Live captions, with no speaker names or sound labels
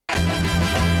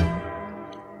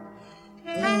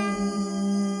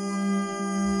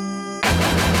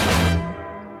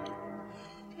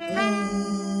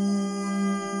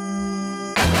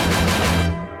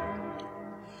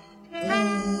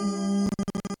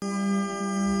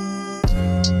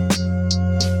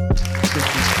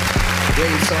Wait,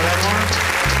 you saw that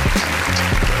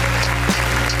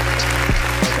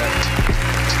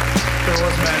There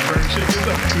was mad burnt chicken.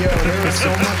 one? Yo, there was so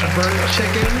much burnt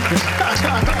chicken.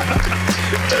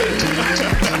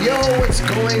 Yo, what's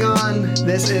going on?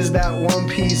 This is that One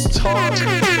Piece talk. It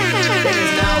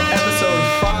is now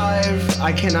episode 5.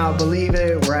 I cannot believe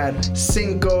it. We're at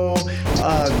Cinco.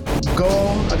 Go.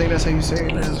 I think that's how you say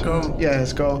it. Let's go. Yeah,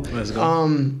 let's go. Let's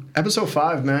go. Episode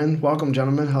 5, man. Welcome,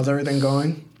 gentlemen. How's everything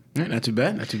going? Yeah, not too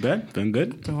bad. Not too bad. Feeling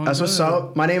good. That's what's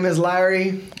up. My name is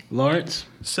Larry. Lawrence.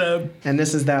 Seb. And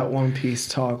this is that One Piece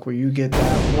talk where you get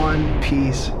that One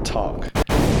Piece talk.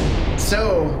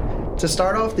 So, to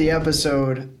start off the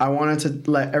episode, I wanted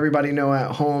to let everybody know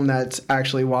at home that's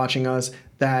actually watching us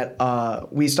that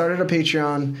we started a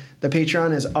Patreon. The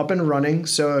Patreon is up and running.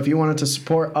 So if you wanted to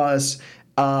support us,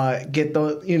 get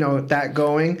that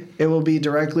going, it will be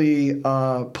directly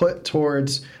put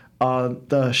towards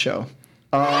the show.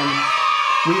 We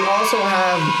also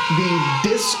have the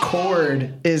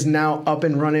Discord is now up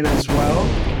and running as well.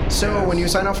 So when you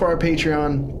sign up for our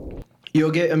Patreon,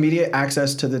 you'll get immediate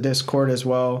access to the Discord as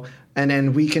well. And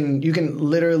then you can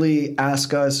literally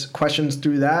ask us questions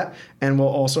through that, and we'll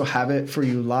also have it for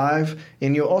you live.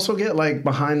 And you'll also get like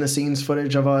behind the scenes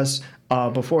footage of us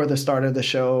before the start of the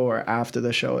show or after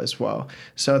the show as well.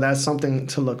 So that's something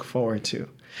to look forward to.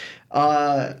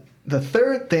 The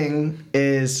third thing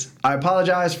is I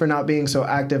apologize for not being so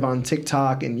active on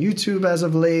TikTok and YouTube as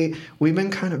of late. We've been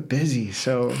kind of busy,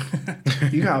 so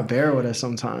you gotta bear with us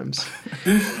sometimes.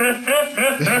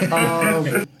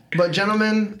 But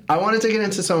gentlemen, I wanted to get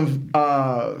into some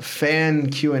fan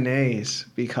Q&As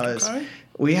because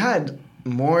we had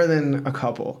more than a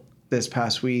couple this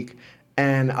past week,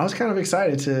 and I was kind of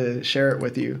excited to share it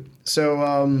with you.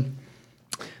 So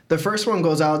the first one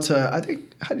goes out to, I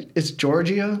think it's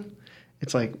Georgia.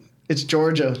 It's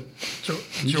Georgia.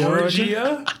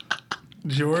 Georgia?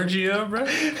 Georgia, bro? I'm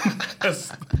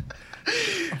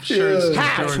sure it's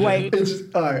Georgia. It's,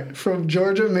 all right, from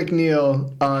Georgia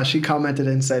McNeil, she commented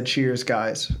and said, "Cheers,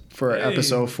 guys, for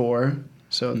episode 4."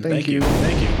 So thank you.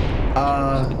 Thank you.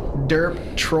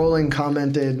 Derp Trolling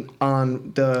commented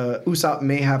on the Usopp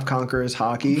may have Conquerors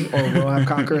hockey or will have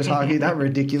Conquerors hockey. That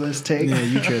ridiculous take. Yeah,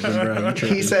 you tripping, bro. You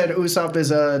tripping. He said Usopp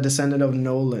is a descendant of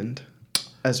Noland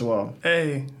as well.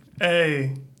 Hey.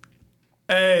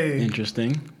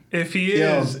 Interesting. If he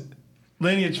is,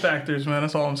 lineage factors, man.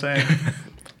 That's all I'm saying.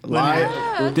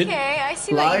 I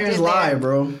see what you Liars did lie, there.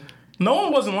 bro. No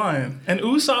one wasn't lying. And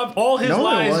Usopp, all his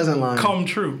lies come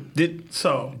true. Did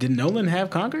Nolan have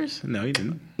Conquerors? No, he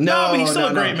didn't. No, but he's still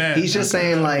a great man. He's just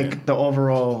saying like the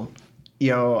overall,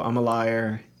 yo, I'm a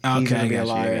liar. He's gonna be a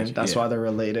liar. That's why they're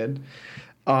related.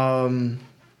 He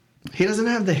doesn't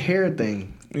have the hair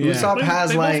thing. Yeah. Usopp has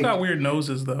they like both got weird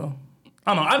noses though.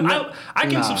 I don't know. I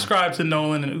can subscribe to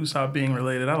Nolan and Usopp being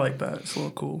related. I like that. It's a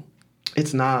little cool.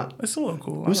 It's not. It's a little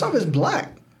cool. Usopp is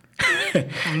black.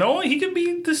 No, he could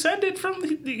be descended from, I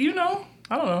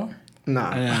don't know.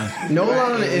 Nah.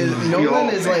 Nolan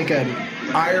is like an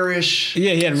Irish.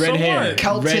 Yeah, he had red hair. What?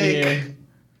 Celtic. Red hair.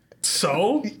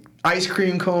 So? Ice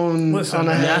cream cone Listen, on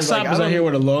a head. Usopp was out here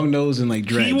with a long nose and like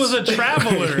dreads. He was a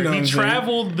traveler. You know He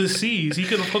traveled the seas. He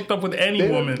could have hooked up with any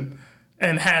woman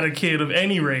and had a kid of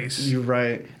any race. You're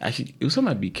right. Actually, Usopp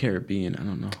might be Caribbean. I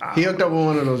don't know. He hooked up with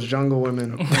one of those jungle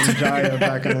women from Jaya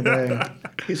back in the day.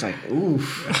 He's like,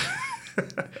 oof.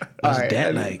 What's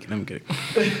that like? I'm kidding.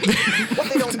 What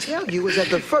they don't tell you is that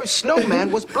the first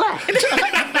snowman was black.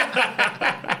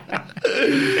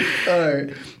 All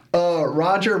right.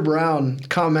 Roger Brown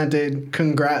commented,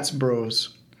 "Congrats, bros."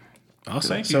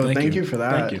 Awesome. So thank you for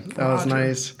that. Thank you. That was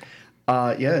nice.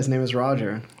 Yeah, his name is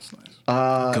Roger.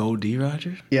 Go D.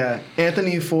 Roger. Yeah,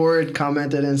 Anthony Ford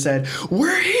commented and said,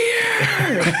 "We're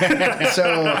here."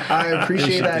 So I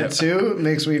appreciate that too. It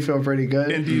makes me feel pretty good.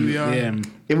 Indeed, we are. Yeah.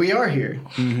 And we are here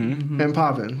and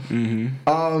popping.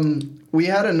 We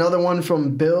had another one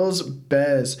from Bills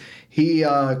Bez. He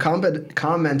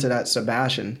commented at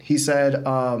Sebastian. He said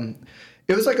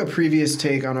it was like a previous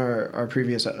take on our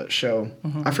previous show.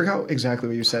 I forgot exactly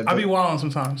what you said. I be wilding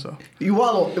sometimes, so. You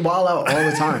wild out all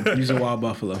the time. Use a wild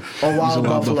buffalo. A wild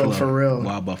buffalo for real.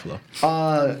 Wild buffalo.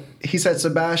 He said,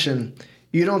 Sebastian,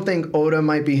 you don't think Oda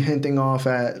might be hinting off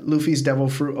at Luffy's Devil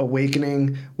Fruit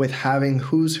awakening with having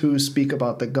Who's Who speak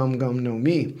about the Gum Gum no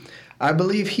Mi? I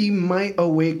believe he might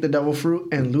awake the Devil Fruit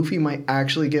and Luffy might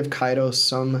actually give Kaido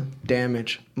some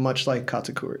damage, much like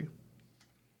Katakuri.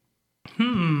 I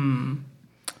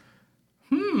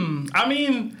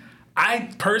mean, I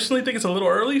personally think it's a little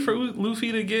early for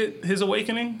Luffy to get his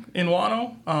awakening in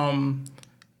Wano.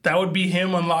 That would be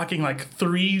him unlocking like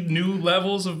 3 new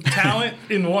levels of talent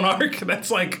in one arc.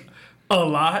 That's like a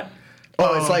lot.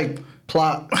 Oh, it's like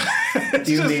plot.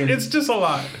 It's just a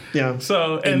lot. Yeah.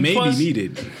 So It may be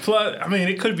needed. Plus, I mean,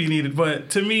 it could be needed, but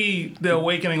to me, the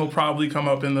awakening will probably come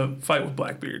up in the fight with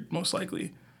Blackbeard, most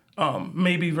likely.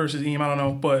 Maybe versus Eam, I don't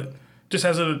know, but just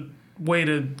as a way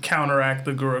to counteract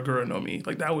the Gura Gura no Mi,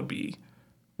 like that would be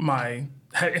my.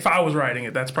 If I was writing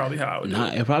it, that's probably how I would do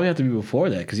it. It probably have to be before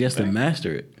that because he has to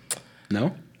master it.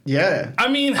 No. Yeah. I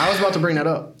mean, I was about to bring that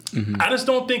up. I just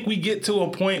don't think we get to a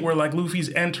point where like Luffy's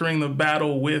entering the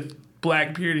battle with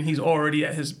Blackbeard and he's already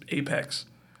at his apex.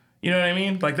 You know what I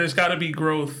mean? Like there's got to be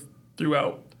growth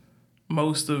throughout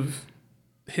most of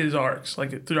his arcs,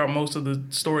 like throughout most of the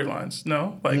storylines.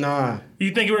 No, like Nah.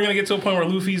 You think we're gonna get to a point where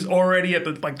Luffy's already at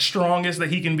the like strongest that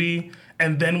he can be,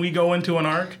 and then we go into an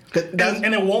arc,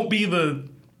 and it won't be the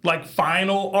like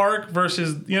final arc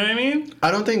versus, you know what I mean?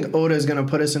 I don't think Oda is going to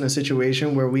put us in a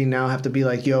situation where we now have to be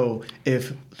like, yo,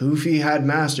 if Luffy had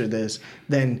mastered this,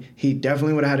 then he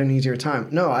definitely would have had an easier time.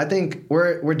 No, I think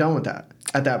we're done with that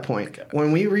at that point. Okay.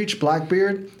 When we reach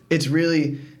Blackbeard, it's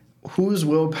really whose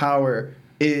willpower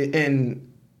and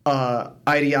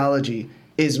ideology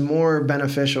is more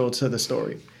beneficial to the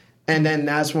story. And then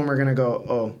that's when we're going to go,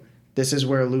 oh, this is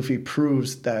where Luffy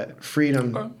proves that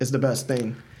freedom is the best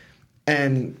thing.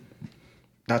 And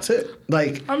that's it.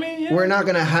 Like, I mean, yeah. We're not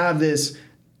going to have this,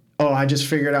 oh, I just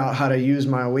figured out how to use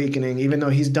my awakening, even though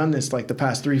he's done this like the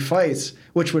past 3 fights,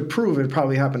 which would prove it would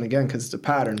probably happen again because it's a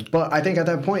pattern. But I think at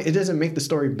that point, it doesn't make the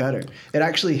story better. It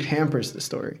actually hampers the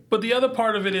story. But the other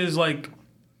part of it is like,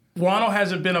 Wano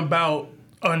hasn't been about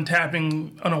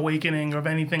untapping an awakening of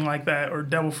anything like that or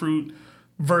Devil Fruit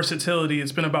versatility.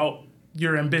 It's been about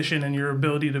your ambition and your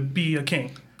ability to be a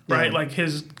king. Right, yeah. Like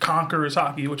his conqueror's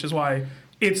haki, which is why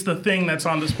it's the thing that's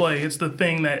on display. It's the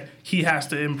thing that he has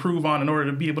to improve on in order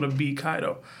to be able to beat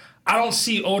Kaido. I don't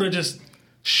see Oda just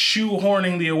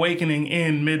shoehorning the awakening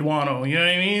in mid Wano. You know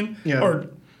what I mean? Yeah. Or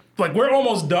like we're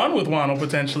almost done with Wano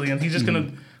potentially, and he's just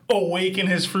gonna awaken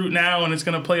his fruit now, and it's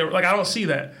gonna play. Like I don't see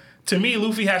that. To me,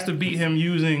 Luffy has to beat him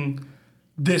using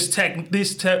this technique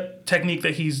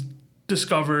that he's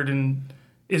discovered and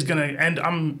is going to end,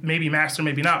 maybe master,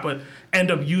 maybe not, but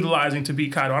end up utilizing to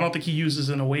beat Kaido. I don't think he uses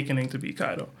an awakening to beat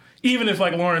Kaido. Even if,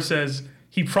 like Lawrence says,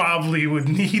 he probably would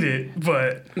need it,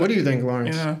 but... What do you think,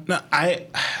 Lawrence? You know? No, I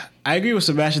agree with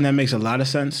Sebastian. That makes a lot of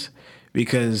sense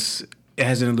because it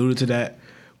hasn't alluded to that.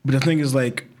 But the thing is,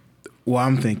 like, what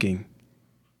I'm thinking,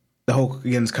 the whole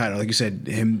against Kaido, like you said,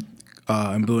 him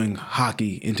imbuing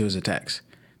haki into his attacks.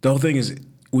 The whole thing is,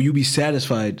 will you be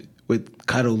satisfied with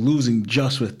Kaido losing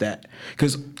just with that?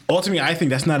 Because ultimately, I think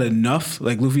that's not enough.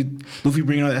 Like Luffy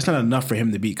bringing on that's not enough for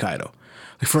him to beat Kaido.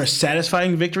 Like for a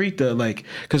satisfying victory, because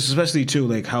especially too,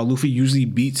 like how Luffy usually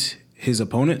beats his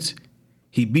opponents,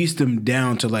 he beats them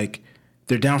down to like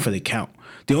they're down for the count.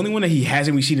 The only one that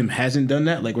we've seen him hasn't done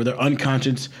that, like where they're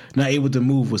unconscious, not able to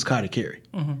move, was Katakuri.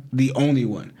 Mm-hmm. The only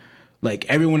one. Like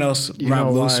everyone else,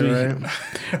 Rob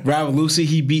Lucy,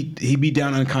 he beat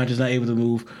down unconscious, not able to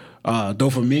move.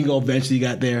 Doflamingo eventually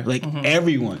got there. Like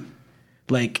everyone,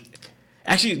 like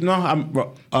actually no,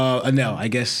 Enel. I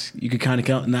guess you could kind of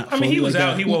count. Not. I mean, he was like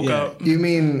out. He woke up. You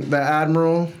mean the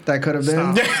admiral that could have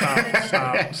been?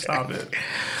 Stop it.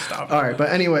 All right,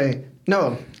 but anyway,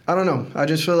 no, I don't know. I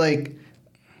just feel like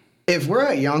if we're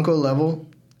at Yonko level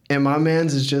and my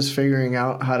man's is just figuring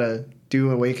out how to do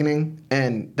awakening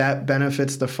and that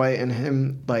benefits the fight and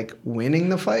him like winning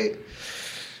the fight,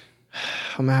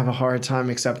 I'm gonna have a hard time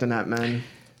accepting that, man.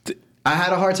 I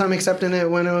had a hard time accepting it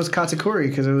when it was Katakuri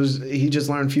because he just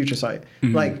learned Future Sight.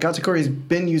 Mm-hmm. Like Katakuri's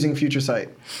been using Future Sight,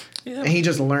 and he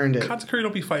just learned it. Katakuri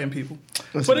don't be fighting people.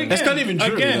 Listen, But again, that's not even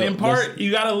true. Again, in part,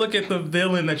 you got to look at the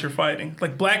villain that you're fighting.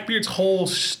 Like Blackbeard's whole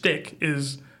shtick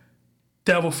is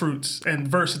Devil Fruits and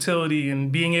versatility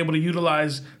and being able to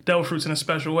utilize Devil Fruits in a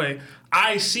special way.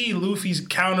 I see Luffy's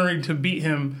countering to beat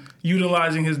him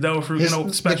utilizing his Devil Fruit in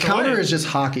a special way. The counter is just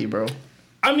hockey, bro.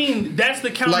 I mean, that's the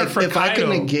counter like, for if Kaido. I can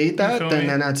negate that,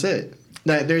 then that's it.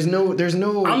 Like, there's no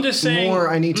I'm just saying, more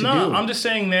I need to do. I'm just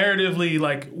saying narratively,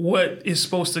 like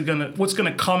what's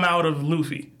gonna come out of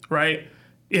Luffy, right?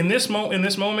 In this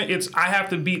moment, it's I have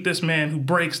to beat this man who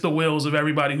breaks the wills of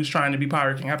everybody who's trying to be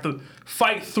Pirate King. I have to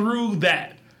fight through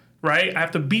that, right? I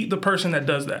have to beat the person that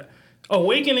does that.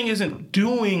 Awakening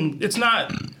it's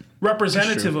not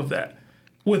representative of that.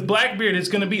 With Blackbeard, it's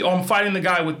going to be, I'm fighting the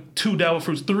guy with 2 Devil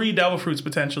Fruits, 3 Devil Fruits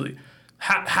potentially.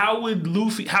 How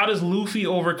does Luffy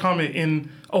overcome it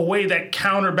in a way that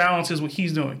counterbalances what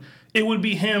he's doing? It would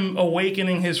be him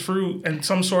awakening his fruit and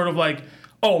some sort of like,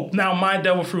 oh, now my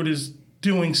Devil Fruit is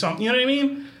doing something. You know what I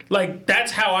mean? Like,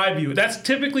 that's how I view it. That's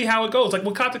typically how it goes. Like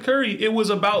with Katakuri, it was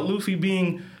about Luffy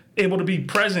being able to be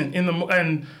present in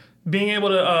and being able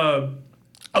to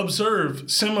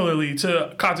observe similarly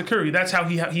to Katakuri. That's how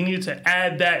he needed to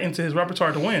add that into his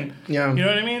repertoire to win. Yeah. You know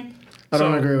what I mean? I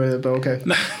don't agree with it, but okay.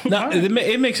 No,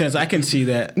 it makes sense. I can see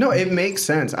that. No, it makes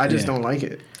sense. I just don't like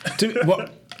it.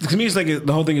 To me, it's like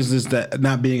the whole thing is just that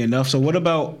not being enough. So what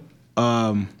about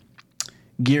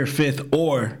Gear 5th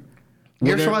or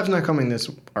Gear 5's not coming this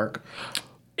arc.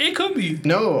 It could be.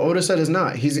 No, Oda said it's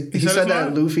not. He said it's that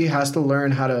not? Luffy has to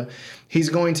learn how to. He's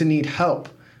going to need help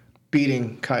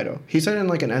beating Kaido. He said it in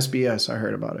like an SBS. I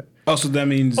heard about it. Oh, so that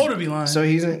means Oda be lying. So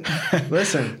he's in.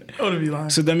 Listen. Oda be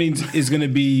lying. So that means it's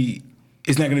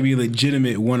not gonna be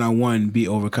legitimate one-on-one beat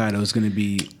over Kaido. It's gonna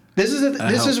be This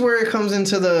is where it comes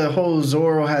into the whole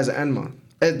Zoro has Enma.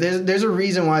 There's a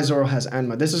reason why Zoro has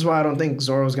Enma. This is why I don't think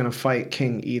Zoro's gonna fight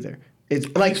King either. It's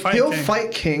like he'll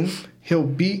fight King, he'll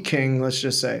beat King, let's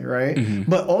just say, right? Mm-hmm.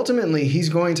 But ultimately, he's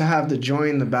going to have to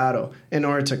join the battle in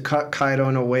order to cut Kaido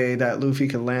in a way that Luffy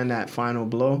could land that final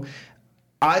blow.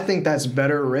 I think that's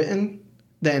better written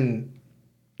than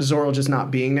Zoro just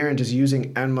not being there and just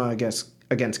using Enma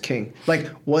against King. Like,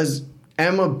 was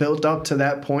Enma built up to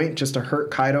that point just to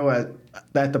hurt Kaido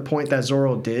at the point that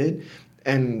Zoro did,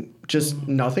 and just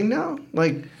nothing now?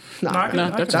 Like, that's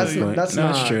not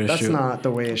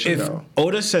the way it should go. If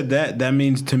Oda said that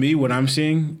means to me what I'm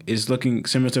seeing is looking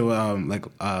similar to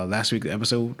last week's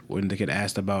episode when the kid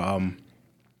asked about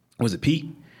was it Pete?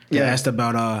 Yeah, asked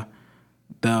about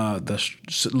the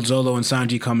Zolo and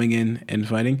Sanji coming in and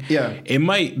fighting. Yeah, it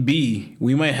might be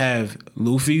we might have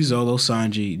Luffy, Zolo,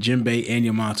 Sanji, Jinbei, and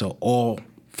Yamato all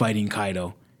fighting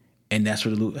Kaido. And that's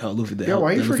where Luffy.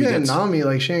 Why are you forgetting Nami?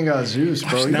 Like, she ain't got Zeus,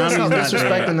 bro. You gotta stop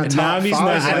disrespecting the top Nami's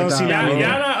five. I don't see Nami.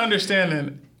 Y'all not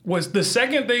understanding. Was the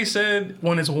second they said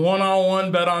when it's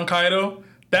one-on-one bet on Kaido,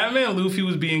 that meant Luffy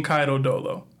was beating Kaido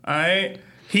Dolo. All right?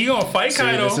 He gonna fight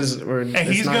Kaido, and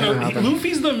he's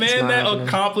Luffy's the man that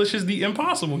accomplishes the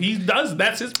impossible. He does.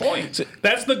 That's his point.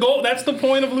 That's the goal. That's the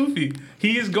point of Luffy.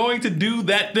 He is going to do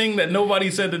that thing that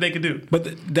nobody said that they could do.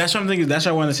 But that's what I'm thinking. That's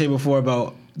what I wanted to say before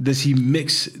about does he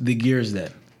mix the gears then?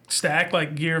 Stack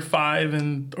like Gear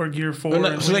 5 or Gear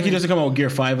 4. So like he doesn't come out with Gear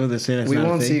 5 of the same. We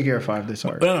won't see Gear 5 this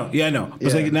arc. No, yeah, I know. But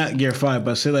it's like not Gear 5,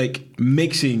 but say like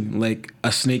mixing like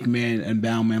a Snake Man and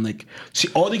Bound Man. Like, see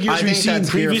all the gears we've seen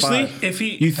previously.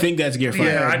 You think that's Gear 5?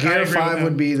 Yeah, Gear 5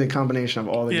 would be the combination of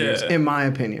all the gears, in my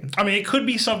opinion. I mean, it could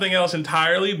be something else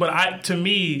entirely, but to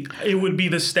me, it would be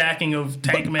the stacking of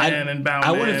Tank Man and Bound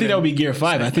Man. I wouldn't think that would be Gear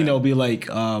 5. I think that would be like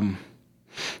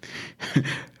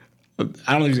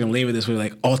I don't know if he's gonna name it this way,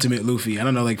 like Ultimate Luffy. I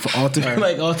don't know, like for ultimate,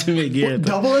 like Ultimate Gear.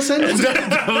 Double Ascendant?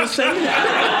 Double Ascendant?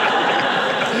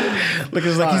 Look,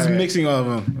 it's like he's mixing all of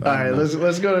them. All right,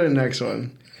 let's go to the next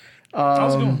one.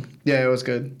 Yeah, it was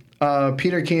good.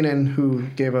 Peter Keenan, who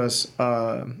gave us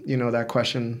that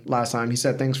question last time, he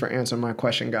said, "Thanks for answering my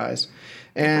question, guys."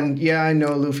 And yeah, I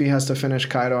know Luffy has to finish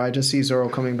Kaido. I just see Zoro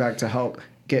coming back to help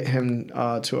get him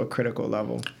to a critical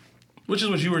level. Which is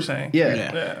what you were saying.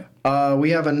 Yeah.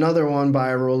 We have another one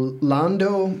by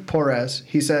Rolando Porres.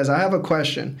 He says, I have a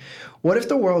question. What if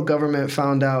the world government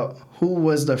found out who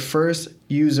was the first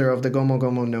user of the Gomu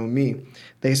Gomu no Mi?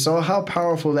 They saw how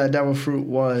powerful that devil fruit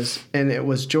was, and it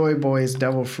was Joy Boy's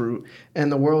devil fruit,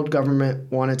 and the world government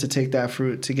wanted to take that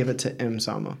fruit to give it to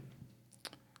M-sama.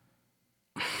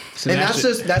 And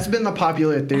that's been the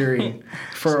popular theory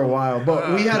for a while,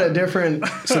 but we had a different.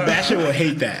 Sebastian would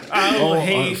hate that.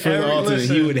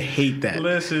 He would hate that.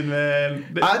 Listen,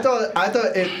 man. I thought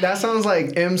that sounds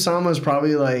like M-sama's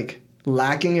probably like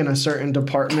lacking in a certain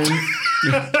department,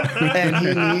 and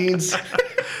he needs.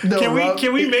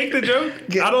 Can we make the joke?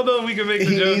 I don't know if we can make the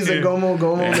joke. He needs a Gomu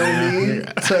Gomu no Mi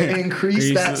to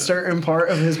increase that certain part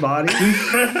of his body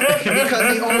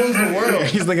because he owns the world.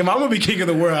 He's like, if I'm gonna be king of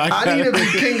the world, I need to be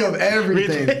king of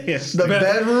everything. The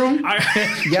bedroom,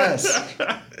 yes.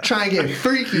 Try and get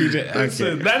freaky.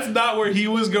 Listen, that's not where he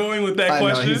was going with that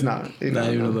question. He's not.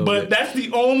 But that's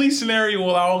the only scenario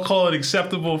where I'll call it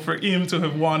acceptable for him to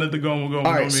have wanted the Gomu Gomu.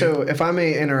 All right, so if I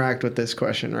may interact with this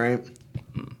question, right?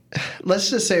 Let's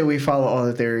just say we follow all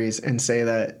the theories and say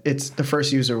that it's the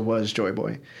first user was Joy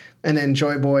Boy. And then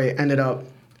Joy Boy ended up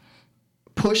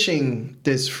pushing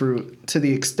this fruit to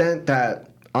the extent that,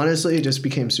 honestly, it just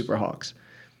became Super Hawks.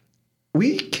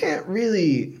 We can't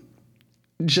really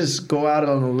just go out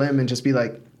on a limb and just be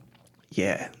like,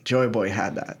 yeah, Joy Boy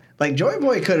had that. Like, Joy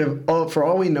Boy could have, for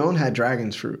all we known, had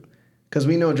Dragon's fruit. Because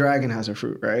we know Dragon has a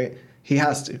fruit, right? He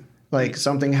has to. Like,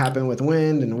 something happened with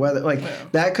wind and weather. Like,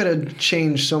 that could have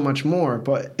changed so much more.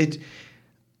 But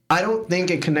I don't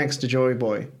think it connects to Joy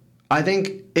Boy. I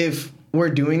think if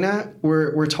we're doing that,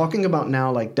 we're talking about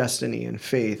now, like, destiny and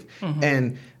faith. Mm-hmm.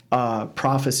 And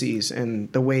prophecies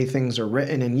and the way things are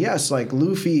written. And yes, like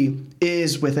Luffy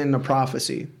is within the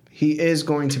prophecy. He is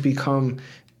going to become,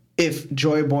 if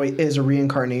Joy Boy is a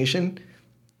reincarnation,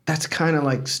 that's kind of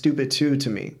like stupid too to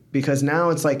me, because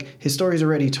now it's like his story's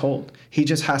already told. He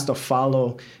just has to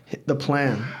follow the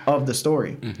plan of the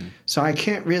story. So I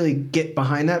can't really get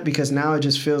behind that, because now it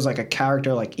just feels like a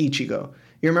character like Ichigo.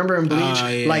 You remember in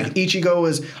Bleach, like Ichigo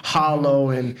was Hollow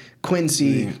and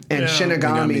Quincy and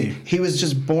Shinigami. He was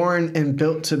just born and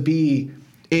built to be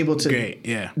able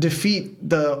to defeat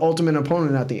the ultimate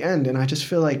opponent at the end. And I just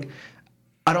feel like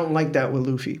I don't like that with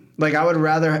Luffy. Like, I would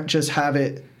rather just have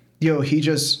it, he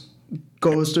just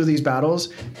goes through these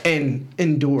battles and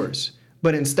endures.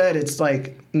 But instead, it's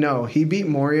like, no, he beat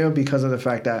Moria because of the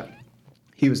fact that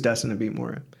he was destined to beat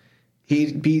Moria.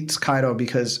 He beats Kaido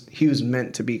because he was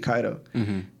meant to beat Kaido.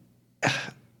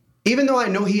 Even though I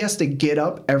know he has to get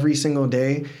up every single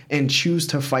day and choose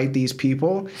to fight these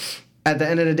people, at the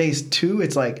end of the day, too,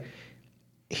 it's like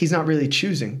he's not really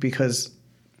choosing, because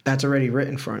that's already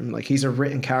written for him. Like, he's a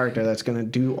written character that's going to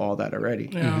do all that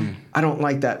already. I don't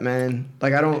like that, man.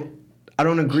 Like, I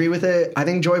don't agree with it. I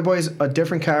think Joy Boy's a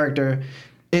different character.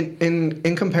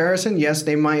 In comparison, yes,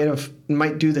 they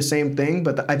might do the same thing,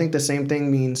 but I think the same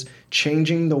thing means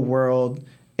changing the world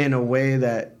in a way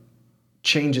that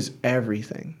changes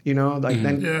everything.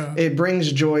 Then it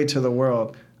brings joy to the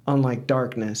world, unlike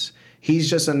darkness. He's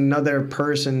just another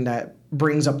person that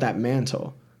brings up that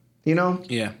mantle. Yeah.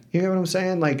 You get what I'm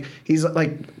saying? Like, he's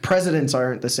like, presidents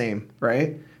aren't the same,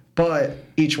 right? But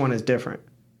each one is different.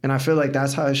 And I feel like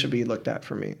that's how it should be looked at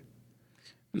for me.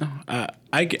 No,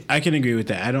 I can agree with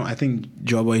that. I think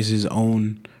Joy Boy is his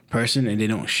own person, and they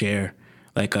don't share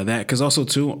like that. Because also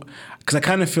too, because I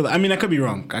kind of feel, I mean, I could be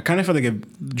wrong. I kind of feel like if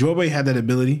Joy Boy had that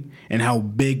ability and how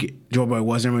big Joy Boy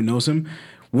was, everyone knows him,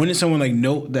 wouldn't someone like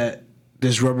note that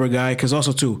this rubber guy? Because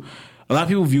also too, a lot of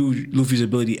people view Luffy's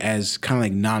ability as kind of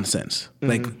like nonsense,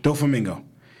 like Doflamingo.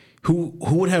 Who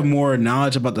would have more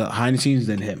knowledge about the behind the scenes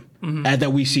than him?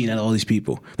 That we've seen out of all these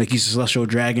people. Like, he's a celestial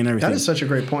dragon and everything. That is such a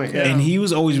great point. Yeah. And he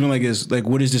was always been like this, like,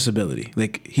 what is this ability?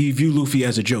 Like, he viewed Luffy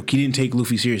as a joke. He didn't take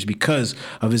Luffy serious because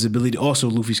of his ability. Also,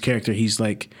 Luffy's character, he's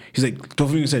like,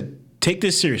 Doflamingo said, take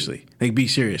this seriously. Like, be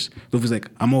serious. Luffy's like,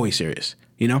 I'm always serious.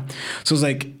 So it's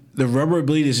like, the rubber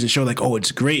ability doesn't show like, oh,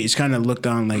 it's great. It's kind of looked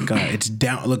on like it's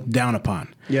looked down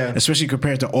upon. Yeah. Especially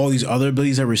compared to all these other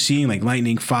abilities that we're seeing, like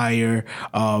lightning, fire,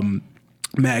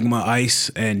 magma, ice,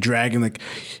 and dragon. Like,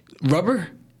 rubber,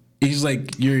 he's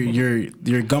like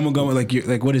your gumma,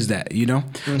 like what is that?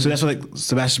 So that's what like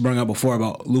Sebastian brought up before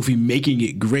about Luffy making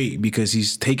it great, because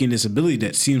he's taking this ability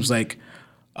that seems like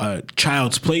a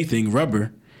child's plaything,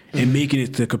 rubber, and making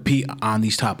it to compete on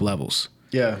these top levels.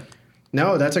 Yeah.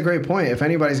 No, that's a great point. If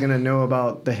anybody's going to know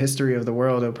about the history of the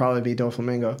world, it'll probably be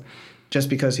Doflamingo, just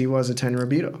because he was a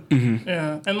Tenryubito.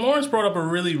 Yeah, and Lawrence brought up a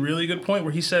really, really good point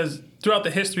where he says throughout the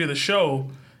history of the show,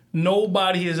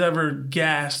 nobody has ever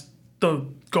gassed the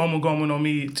Gomu Gomu no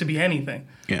Mi to be anything.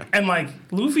 Yeah. And like,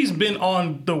 Luffy's been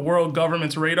on the world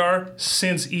government's radar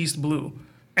since East Blue.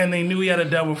 And they knew he had a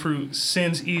devil fruit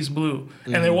since East Blue.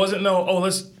 And there wasn't no,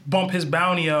 let's bump his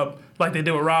bounty up like they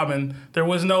did with Robin. There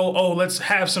was no, let's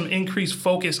have some increased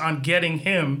focus on getting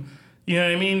him, you know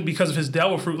what I mean, because of his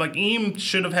devil fruit. Like, Eam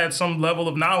should have had some level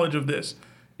of knowledge of this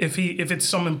if it's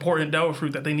some important devil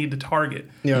fruit that they need to target.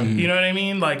 Yeah. You know what I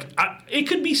mean? Like, it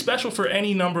could be special for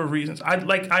any number of reasons. I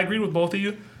agree with both of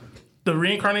you. The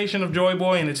reincarnation of Joy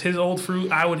Boy, and it's his old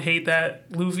fruit, I would hate that.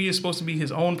 Luffy is supposed to be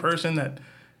his own person that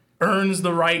earns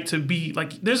the right to be,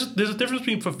 like, there's a difference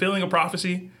between fulfilling a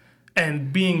prophecy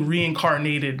and being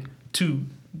reincarnated to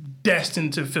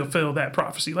destined to fulfill that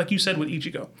prophecy. Like you said with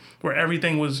Ichigo, where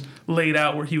everything was laid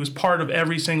out, where he was part of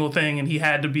every single thing and he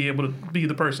had to be able to be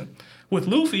the person. With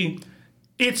Luffy,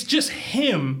 it's just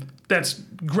him that's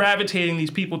gravitating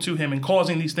these people to him and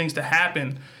causing these things to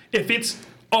happen. If it's,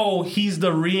 he's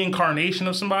the reincarnation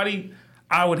of somebody,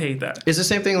 I would hate that. It's the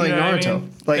same thing like Naruto. I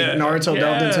mean? Like, Naruto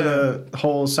delved into the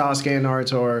whole Sasuke and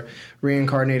Naruto are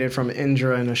reincarnated from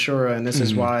Indra and Ashura, and this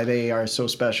is why they are so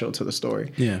special to the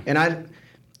story. Yeah. And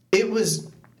it was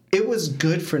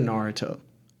good for Naruto,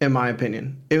 in my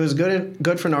opinion. It was good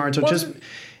for Naruto. Just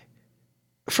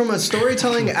from a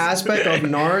storytelling aspect of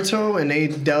Naruto, and they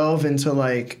delve into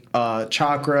like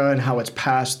chakra and how it's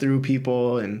passed through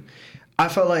people, and I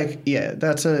felt like,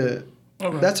 that's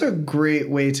a great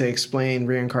way to explain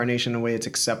reincarnation in a way it's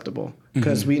acceptable,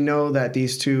 because we know that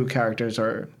these two characters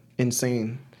are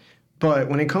insane. But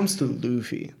when it comes to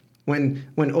Luffy, when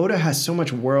Oda has so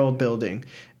much world building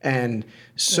and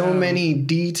so many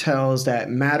details that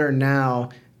matter now,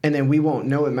 and then we won't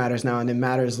know it matters now and it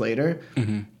matters later,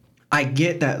 I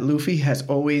get that Luffy has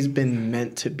always been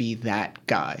meant to be that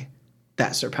guy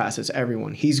that surpasses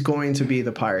everyone. He's going to be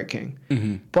the Pirate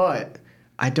King. But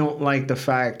I don't like the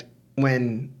fact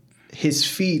when his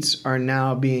feats are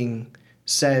now being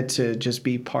said to just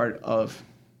be part of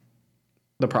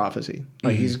the prophecy.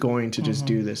 Like he's going to just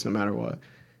do this no matter what.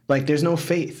 Like there's no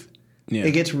faith. Yeah.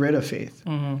 It gets rid of faith.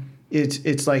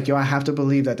 It's like, yo, I have to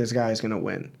believe that this guy is going to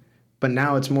win. But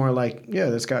now it's more like, yeah,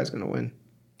 this guy's going to win.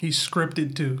 He's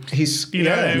scripted too. You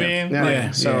know what I mean?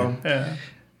 Yeah. So Yeah.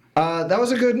 that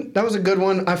was a good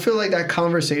one. I feel like that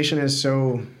conversation is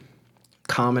so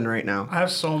common right now. I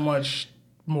have so much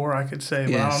more I could say,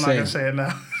 but Yeah, I'm not gonna say it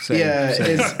now. Yeah,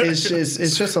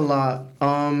 it's just a lot.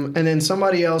 And then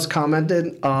somebody else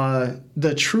commented,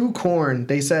 the true corn.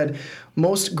 They said,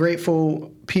 most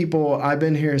grateful people. I've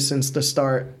been here since the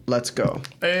start. Let's go.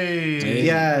 Hey.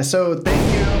 Yeah. So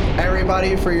thank you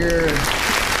everybody for your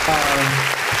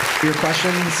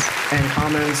questions and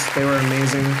comments. They were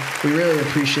amazing. We really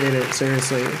appreciate it.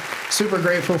 Seriously, super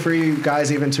grateful for you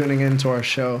guys even tuning into our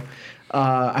show.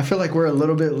 I feel like we're a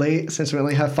little bit late since we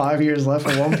only have 5 years left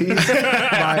for One Piece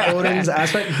by Odin's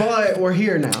aspect, but we're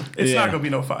here now. It's not gonna be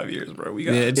no 5 years, bro. We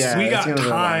got Yeah, we got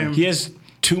time. He has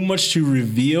too much to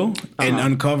reveal and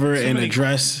uncover and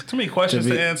address. Too many questions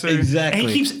to answer. Exactly. And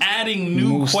he keeps adding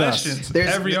new stuff. questions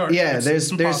every arc. Yeah, It's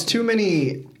there's impossible. too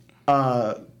many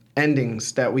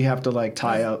endings that we have to like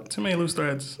tie up. Too many loose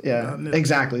threads. Yeah,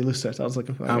 exactly. Loose threads. I was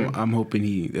looking for. I'm hoping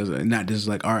he does not just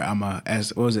like, all right, I'm a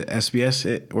what was it, SBS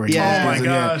it or Yeah. Oh my does it,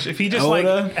 gosh! If he just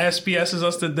Oda? like SPS's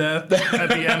us to death at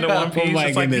the end of One Piece, Oh my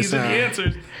it's like these are the goodness.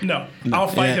 answers. No, I'll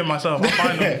fight Yeah. him myself. I'll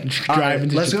find him. All right, Drive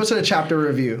into let's go to the chapter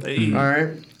review. All right.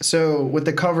 So with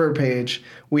the cover page,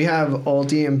 we have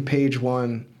Ulti in page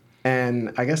 1,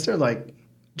 and I guess they're like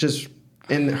just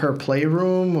in her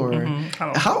playroom or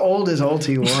how old is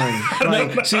Ulti 1?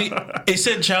 Like, See, it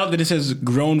said child, then it says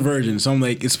grown version. So I'm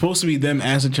like, it's supposed to be them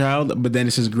as a child, but then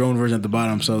it says grown version at the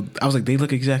bottom. So I was like, they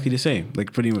look exactly the same,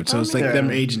 like pretty much. So it's like Yeah. them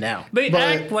age now. They But-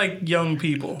 act like young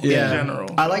people Yeah. in general.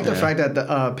 I like the fact that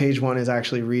the page 1 is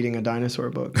actually reading a dinosaur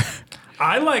book.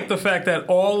 I like the fact that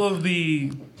all of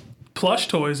the plush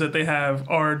toys that they have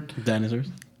are Dinosaurs.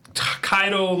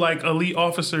 Kaido like elite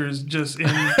officers just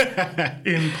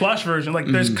in plush version. Like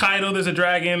there's Kaido, there's a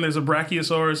dragon, there's a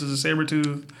Brachiosaurus, there's a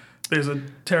saber-tooth, there's a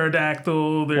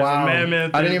pterodactyl, there's Wow, a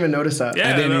mammoth. I didn't even notice that.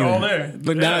 Yeah, didn't they're all either. there.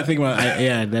 But now I think about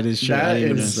it, that is true. I That didn't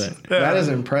even is notice that. that is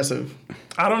impressive.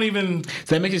 I don't even.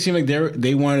 So that makes it seem like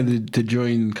they wanted to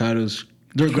join Kaido's.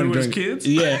 They're going Crew's to kids?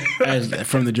 Yeah,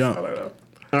 from the jump.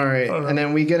 All right, and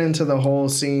then we get into the whole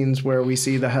scenes where we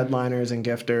see the headliners and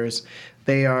gifters.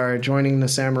 They are joining the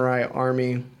samurai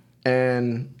army,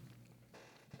 and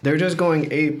they're just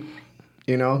going ape,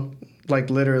 you know, like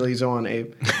literally Zoan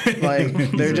ape. Like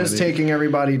they're just taking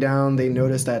everybody down. They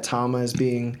notice that Tama is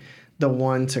being the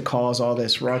one to cause all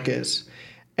this ruckus.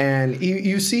 And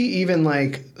you see even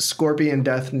like Scorpion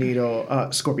Death Needle,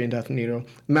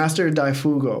 Master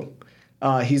Daifugo.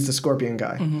 He's the Scorpion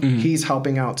guy. He's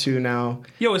helping out too now.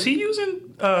 Yo, is he using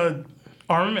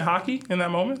armament hockey in that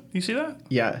moment? You see that?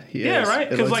 Yeah, he Yeah, is. right.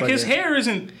 It Because looks like his it. hair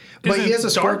isn't. But he isn't has a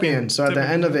scorpion, darkened so at the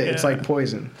end of it, it's Yeah. like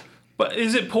poison. But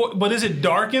is it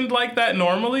darkened like that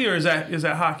normally, or is that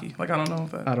hockey? Like I don't know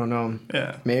if that. I don't know.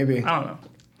 Yeah. Maybe. I don't know.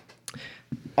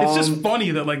 It's just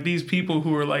funny that like these people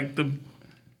who are like the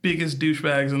biggest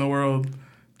douchebags in the world,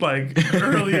 like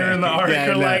earlier in the arc, Yeah, I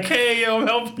are know. like, "Hey, yo, I'm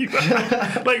helping you."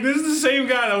 out." Like this is the same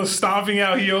guy that was stomping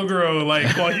out Hyogoro,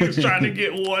 like while he was trying to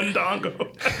get one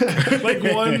Dango, like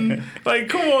one, like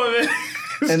come on, man.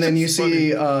 And then you It's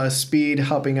funny. see Speed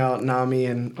helping out Nami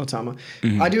and Otama.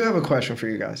 I do have a question for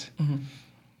you guys.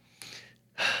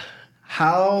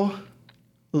 How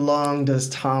long does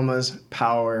Tama's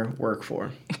power work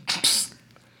for?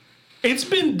 It's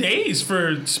been days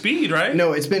for Speed, right?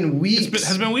 No, it's been weeks.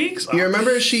 Has been weeks. You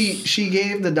remember she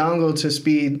gave the dongle to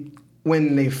Speed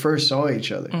when they first saw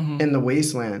each other in the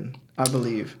wasteland, I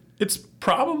believe. It's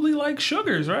probably like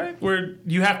Sugars, right? Where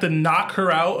you have to knock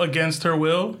her out against her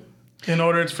will in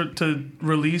order to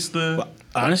release the.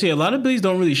 Honestly, a lot of billies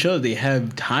don't really show that they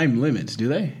have time limits, do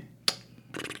they?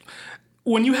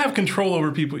 When you have control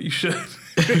over people, you should.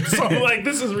 So like,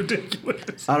 this is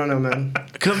ridiculous. I don't know, man.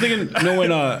 Because I'm thinking, you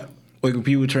know, when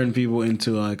people turn people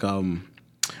into like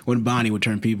when Bonnie would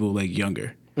turn people like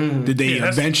younger. Did they Yeah,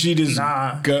 that's- eventually just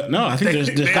nah. go? No, I think They-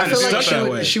 they're they kind I of feel like stuck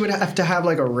that way. she would have to have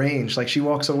like a range. Like she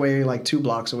walks away like 2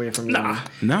 blocks away from you.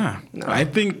 Nah, I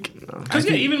think because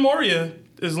yeah, even Moria,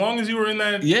 as long as you were in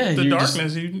that Yeah, the you just-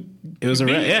 darkness, you it was a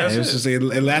beat, yeah. that's It was just it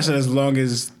lasted as long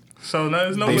as so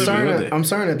there's no They limit. started- with it. I'm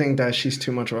starting to think that she's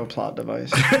too much of a plot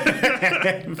device.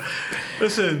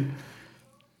 Listen,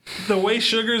 the way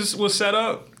Sugars was set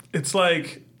up, it's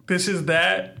like this is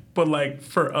that, but like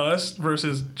for us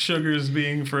versus Sugars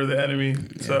being for the enemy.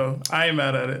 Yeah. So I ain't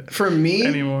mad at it. For me,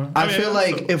 anymore. I feel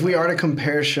like if we are to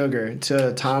compare Sugar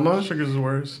to Tama, Sugars is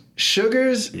worse.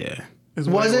 Sugars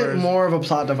wasn't more of a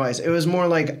plot device. It was more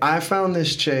like I found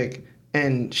this chick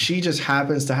and she just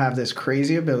happens to have this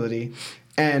crazy ability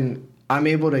and I'm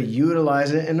able to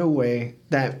utilize it in a way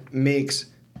that makes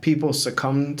people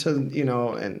succumb to, you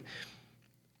know, and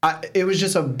it was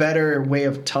just a better way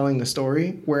of telling the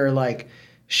story where like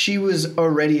she was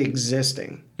already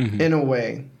existing in a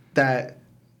way that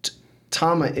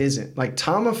Tama isn't. Like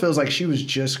Tama feels like she was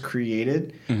just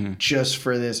created just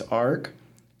for this arc,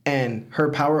 and her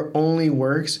power only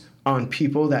works on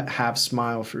people that have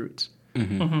smile fruits.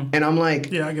 And I'm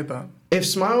like, yeah, I get that. If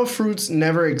smile fruits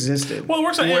never existed, well, it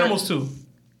works on animals too.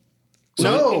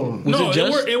 So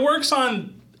it works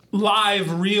on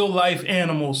live, real life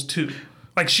animals too.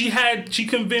 Like she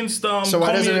convinced. So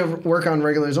why doesn't it work on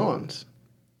regular Zoans?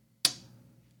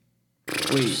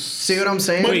 Wait, see what I'm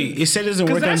saying? Wait, it said it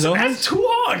doesn't work on Zohans? That's two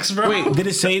arcs, bro. Wait, did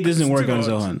it say it doesn't work on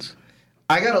Zohans?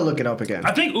 I gotta look it up again.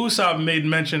 I think Usopp made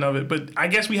mention of it, but I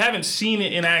guess we haven't seen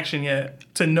it in action yet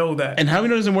to know that. And how do we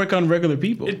know it doesn't work on regular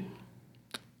people?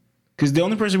 Because the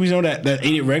only person we know that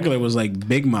ate it regular was like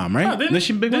Big Mom, right? Big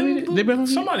Mom?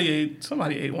 Somebody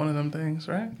ate one of them things,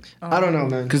 right? I don't know,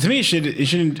 man. Because to me,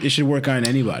 it should work on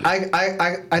anybody.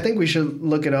 I think we should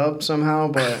look it up somehow,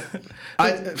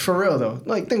 but for real though,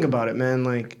 like think about it, man.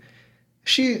 Like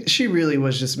she really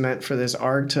was just meant for this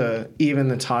arc to even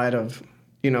the tide of,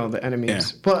 you know, the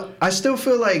enemies. Yeah. But I still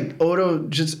feel like Oda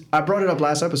I brought it up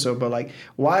last episode, but like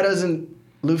why doesn't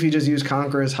Luffy just use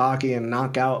Conqueror's Haki and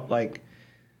knock out like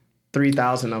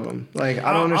 3,000 of them? Like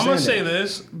I don't understand. I'm gonna say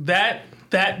this: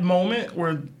 that moment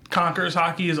where Conqueror's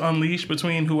Haki is unleashed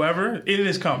between whoever, it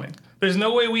is coming. There's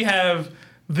no way we have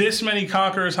this many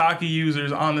Conqueror's Haki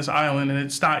users on this island and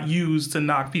it's not used to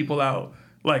knock people out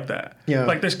like that. Yeah.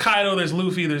 Like there's Kaido, there's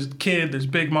Luffy, there's Kid, there's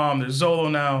Big Mom, there's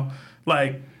Zolo now.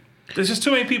 Like there's just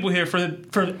too many people here for a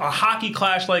Haki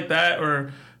clash like that,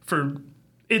 or for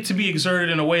it to be exerted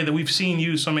in a way that we've seen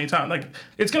used so many times. Like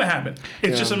it's gonna happen.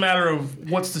 It's just a matter of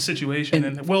what's the situation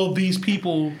and will these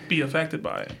people be affected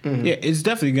by it. Mm-hmm. Yeah, it's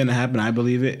definitely gonna happen. I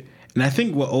believe it, and I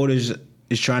think what Oda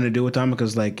is trying to do with Tama,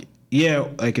 because like we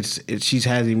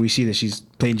see that she's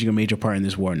playing a major part in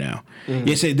this war now.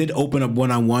 Yes, it did open up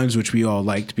one-on-ones, which we all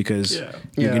liked because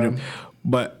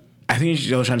but I think she's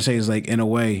trying to say is like in a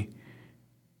way,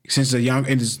 since it's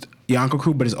Yonko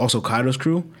crew, but it's also Kaido's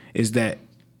crew, is that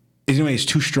it's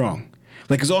too strong.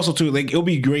 Like it's also too like it'll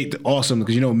be great, awesome,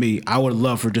 because you know me, I would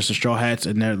love for just the Straw Hats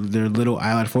and their little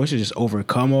island forces just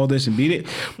overcome all this and beat it.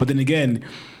 But then again,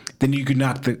 you could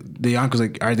knock the Yonkos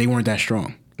like, all right, they weren't that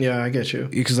strong. Yeah, I get you.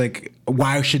 Because like,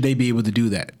 why should they be able to do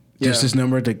that? Just this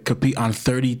number to compete on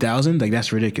 30,000, like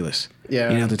that's ridiculous.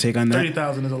 Yeah, you have to take on that.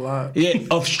 30,000 is a lot. Yeah,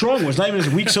 of strong ones, not even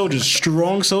just weak soldiers,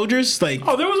 strong soldiers. Like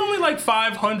there was only like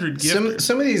 500 gifters.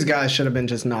 Some of these guys should have been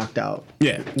just knocked out.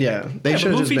 Yeah, they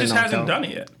should have just been knocked out. Luffy just hasn't done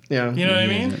it yet. Yeah, you know what I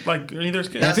mean? Like neither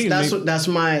kids. That's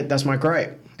my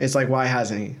gripe. It's like, why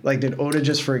hasn't he? Like, did Oda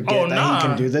just forget that he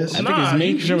can do this? I think it's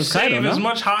making sure with Kaido. Save as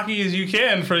much hockey as you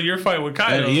can for your fight with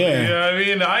Kaido. Yeah, you know what I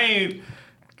mean? I ain't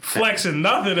flexing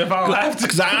nothing if I don't have to.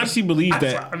 Because I honestly believe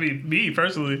that. I mean, me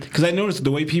personally. Because I noticed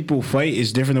the way people fight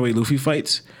is different than the way Luffy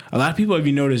fights. A lot of people, have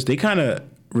you noticed, they kind of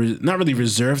not really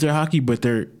reserve their hockey, but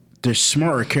they're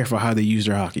smart or careful how they use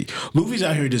their hockey. Luffy's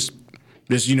out here just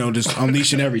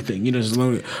unleashing everything,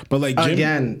 but like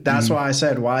again, that's why I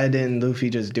said, why didn't Luffy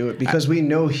just do it? Because we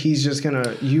know he's just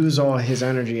gonna use all his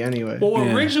energy anyway.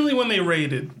 Well, originally when they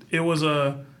raided, it was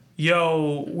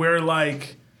we're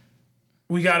like,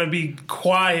 we gotta be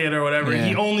quiet or whatever. Yeah.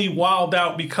 He only wilded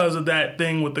out because of that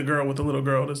thing with the little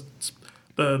girl, the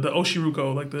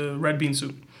Oshiruko, like the red bean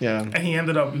suit. Yeah, and he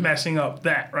ended up messing up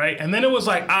that, right? And then it was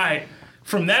like, all right,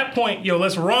 from that point,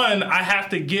 let's run. I have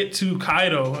to get to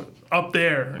Kaido up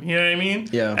there, you know what I mean?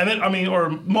 Yeah. And then, or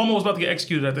Momo was about to get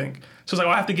executed, I think. So it's like,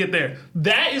 I have to get there.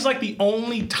 That is like the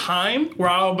only time where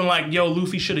I've been like,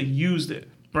 Luffy should have used it,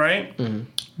 right? Mm-hmm.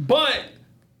 But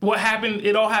what happened,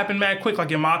 it all happened mad quick.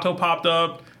 Like Yamato popped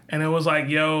up, and it was like,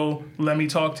 let me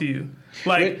talk to you.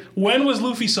 Like, when was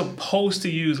Luffy supposed to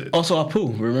use it? Also,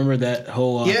 Apu. Remember that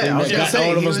whole thing I was that gonna got say,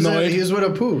 all of us annoyed? He was with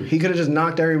Apu. He could have just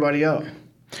knocked everybody out.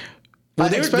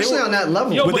 Well, especially on that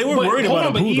level. But they were worried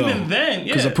about Apu, though. Even then,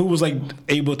 because Apu was like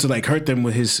able to like hurt them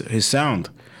with his sound.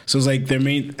 So it's like their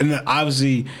main, and then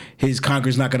obviously his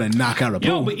Conqueror's not gonna knock out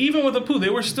Apu. But even with Apu, they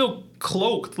were still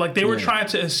cloaked. Like they were trying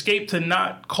to escape to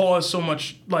not cause so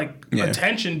much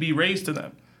attention be raised to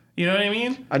them. You know what I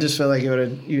mean? I just feel like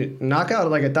you knock out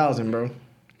like 1,000, bro.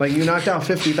 Like you knocked out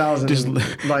 50,000.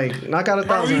 Like knock out 1,000.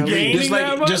 Are we at least. gaining Just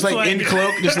that much? just like in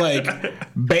cloak, just like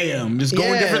bam, just go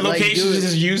in Yeah, different like, locations dude. and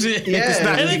just use it. Yeah. It's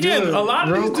not, And Just again, do it a lot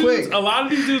of real these dudes, quick. a lot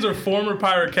of these dudes are former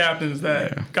pirate captains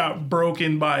that got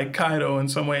broken by Kaido in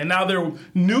some way, and now their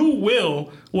new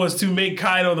will was to make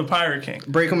Kaido the Pirate King.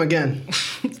 Break them again.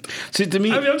 see, to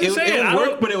me, I mean, I'm just saying, it I would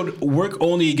don't- work, but it would work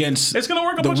only against. It's gonna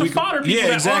work a the bunch weak- of fodder people. Yeah,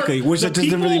 that exactly. aren't- Which the that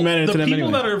doesn't really people- matter to them The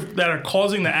people anyway. that are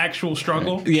causing the actual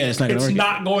struggle. Yeah, it's not gonna work.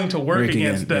 not going to work Work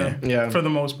against again, them yeah. for the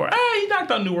most part. He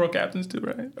knocked out New World captains too,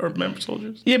 right? Or member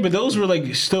soldiers. Yeah, but those were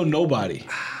like still nobody.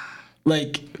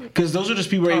 Like, because those are just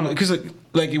people. Because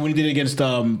like when he did it against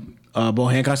Bo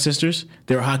Hancock's sisters,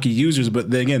 they were hockey users,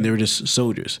 but then again they were just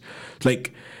soldiers.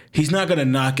 Like he's not gonna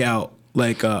knock out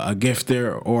like a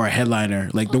gifter or a headliner.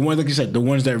 Like the ones, like you said, the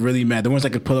ones that really matter, the ones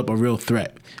that could pull up a real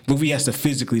threat. Luffy has to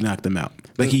physically knock them out,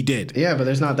 like he did. Yeah, but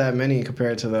there's not that many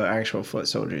compared to the actual foot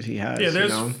soldiers he has. Yeah,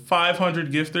 there's you know?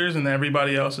 500 gifters, and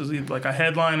everybody else is either like a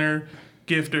headliner,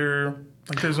 gifter.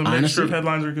 Like there's a mixture Honestly? of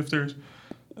headliners or gifters.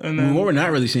 And What then we're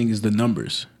not really seeing is the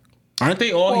numbers. Aren't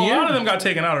they all well, a here? lot of them got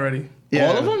taken out already. Yeah.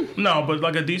 All of them? No, but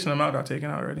like a decent amount got taken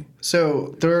out already.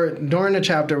 So during the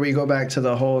chapter, we go back to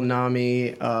the whole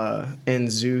Nami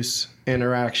and Zeus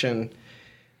interaction.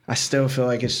 I still feel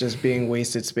like it's just being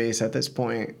wasted space at this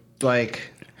point. Like,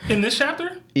 In this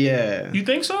chapter, yeah. you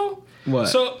think so? What?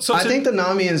 So I think the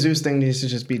Nami and Zeus thing needs to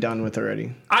just be done with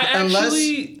already. Unless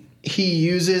he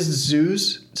uses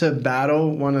Zeus to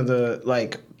battle one of the,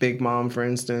 like, Big Mom, for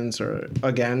instance, or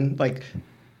again, like,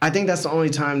 I think that's the only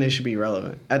time they should be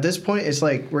relevant. At this point, it's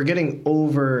like we're getting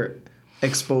over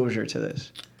exposure to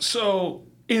this. So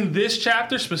in this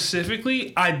chapter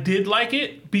specifically, I did like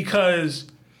it because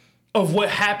of what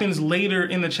happens later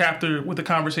in the chapter with the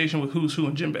conversation with Husu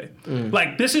and Jinbei.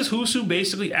 Like, this is Husu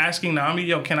basically asking Nami,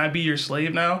 yo, can I be your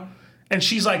slave now? And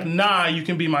she's like, nah, you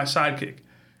can be my sidekick.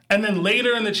 And then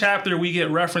later in the chapter, we get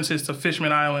references to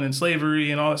Fishman Island and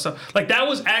slavery and all that stuff. Like, that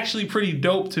was actually pretty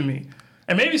dope to me.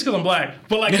 And maybe it's because I'm black,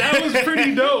 but like that was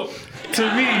pretty dope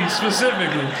to me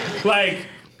specifically. Like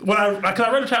when I read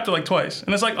the chapter like twice,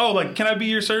 and it's like, oh, like can I be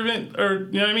your servant or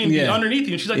you know what I mean? Be Yeah. underneath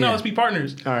you. And she's like, no, Yeah. let's be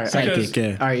partners. All right. Sidekick,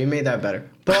 yeah. All right, you made that better.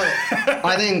 But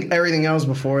I think everything else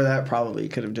before that probably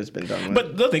could have just been done with.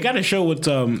 But look, they got to show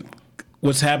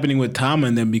what's happening with Tama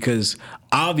and them because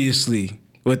obviously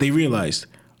what they realized,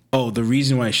 the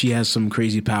reason why she has some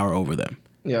crazy power over them.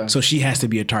 Yeah. So she has to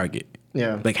be a target.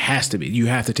 Yeah. Like has to be. You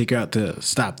have to take her out to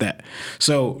stop that.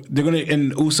 So they're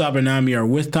and Usopp and Nami are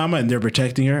with Tama and they're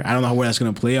protecting her. I don't know how that's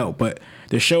going to play out, but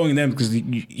they're showing them because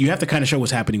you have to kind of show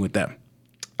what's happening with them.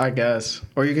 I guess.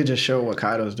 Or you could just show what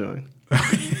Kaido's doing.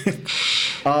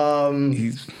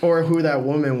 Or who that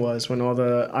woman was when all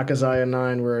the Akazaya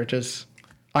 9 were just...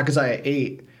 Akazaya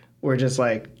 8 were just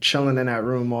like chilling in that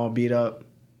room all beat up.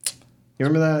 You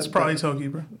remember that? It's probably Toki,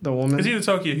 bro. The woman? It's either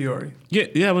Toki or Hiyori.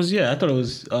 Yeah, it was. I thought it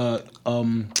was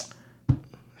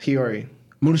Hiyori.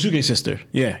 Monosuke's sister.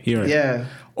 Yeah, you're right. Yeah.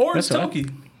 Or it's That's all right.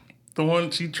 Toki. The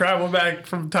one she traveled back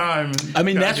from time. And I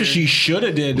mean, got that's what here. she should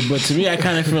have did, but to me, I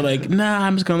kind of feel like, nah,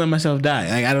 I'm just gonna let myself die.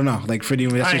 Like I don't know, like for the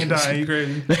I ain't dying. You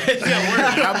crazy?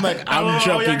 I'm like, I'm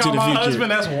jumping y'all to got the my future. husband.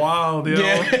 That's wild, yo.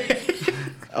 Yeah.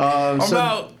 I'm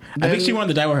about. I think she wanted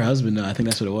to die with her husband. Though I think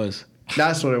that's what it was.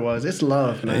 That's what it was. It's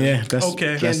love, man. Yeah, that's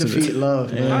Okay. Can't That's defeat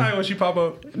love, man. All right, when she pop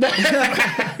up.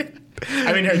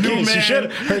 I mean, her kids. She man.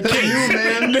 should. Her kids. New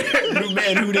man. New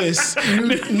man. Who this?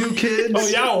 New kids. Oh,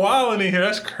 y'all wilding in here.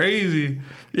 That's crazy.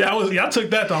 Y'all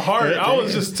took that to heart. I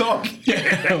was just talking.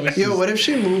 Yo, what if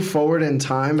she moved forward in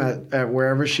time at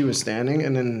wherever she was standing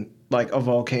and then like a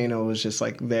volcano was just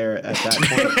like there at that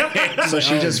point? So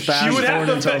she just fast She would have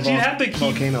forward to. into She'd have to keep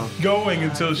volcano. going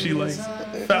until she like.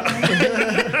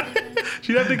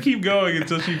 She'd have to keep going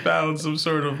until she found some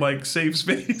sort of like safe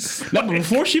space. No, but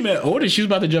before she met Odin, she was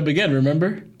about to jump again.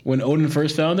 Remember when Odin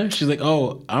first found her? She's like,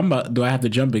 "Oh, do I have to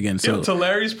jump again?" So Yo, to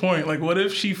Larry's point, like, what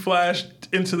if she flashed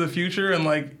into the future and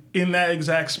like in that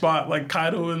exact spot, like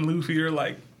Kaido and Luffy are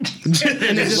like, and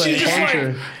just she like just punch like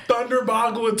her. Thunder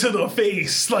Bagua to the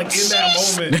face, like in that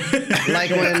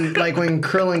moment. like when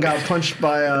Krillin got punched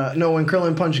by when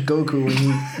Krillin punched Goku when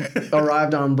he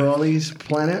arrived on Broly's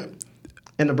planet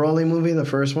in the Broly movie, the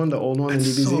first one, the old one in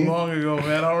DBZ. So long ago,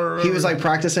 man. I don't remember. He was like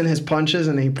practicing his punches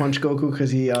and he punched Goku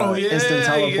because he instant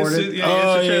teleported. Yeah,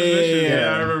 Oh, transmission. yeah.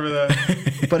 Yeah, I remember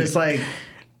that. But it's like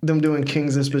them doing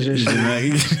King's disposition.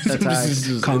 This is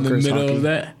in the conquers middle hockey. of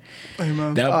that. Hey,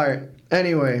 man. That All right.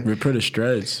 Anyway, rip her to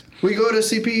shreds. we go to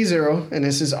CPE 0, and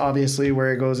this is obviously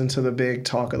where it goes into the big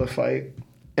talk of the fight.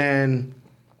 And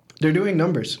They're doing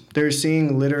numbers. They're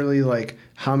seeing literally like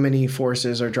how many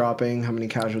forces are dropping, how many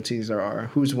casualties there are,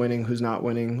 who's winning, who's not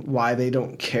winning, why they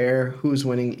don't care who's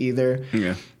winning either.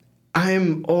 Yeah.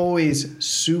 I'm always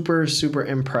super, super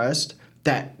impressed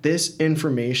that this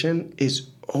information is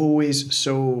always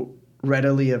so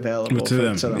readily available To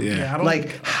them. Yeah. I don't-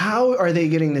 Like, how are they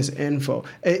getting this info?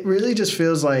 It really just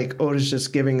feels like Oda's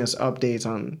just giving us updates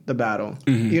on the battle.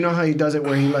 Mm-hmm. You know how he does it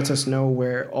where he lets us know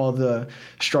where all the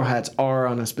Straw Hats are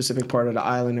on a specific part of the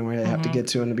island and where they have to get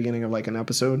to in the beginning of like an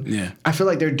episode? Yeah. I feel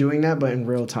like they're doing that, but in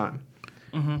real time.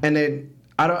 And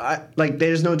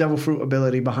there's no devil fruit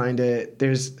ability behind it.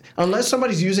 Unless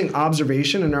somebody's using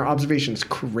observation and their observation is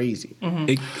crazy.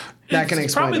 It- That can It's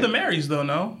explain probably it. the Marys though,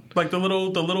 no? Like the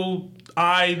little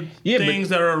eye Yeah, but- things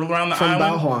that are around the From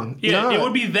island. Bao Huang. Yeah, No. it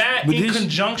would be that But in this-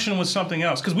 conjunction with something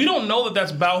else. Because we don't know that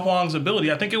that's Bao Huang's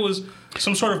ability. I think it was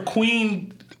some sort of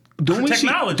queen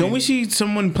technology. Don't we see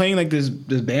someone playing like this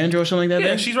banjo or something like that? Yeah,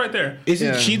 there? she's right there.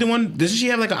 Isn't Yeah. she the one? Doesn't she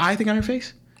have like an eye thing on her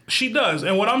face? She does.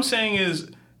 And what I'm saying is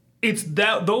it's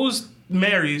that those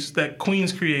Marys that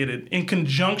Queens created in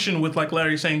conjunction with, like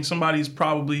Larry saying, somebody's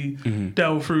probably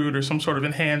devil fruit or some sort of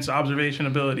enhanced observation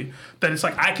ability. That it's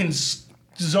like I can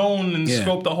zone and Yeah.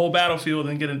 scope the whole battlefield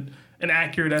and get an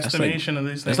accurate estimation of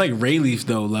these things. That's like Rayleaf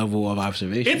though level of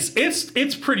observation.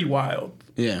 It's pretty wild,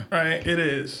 yeah. right? It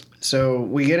is. So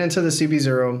we get into the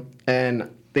CP0, and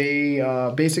they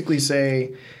basically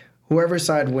say whoever's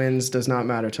side wins does not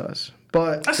matter to us.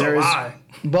 But That's a lie.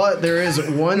 But there is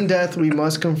one death we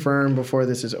must confirm before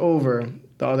this is over.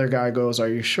 The other guy goes, "Are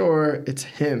you sure?" It's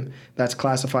him. That's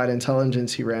classified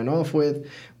intelligence he ran off with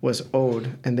was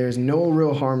owed, and there's no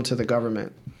real harm to the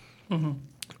government.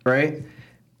 Right?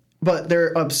 But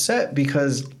they're upset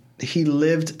because he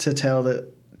lived to tell the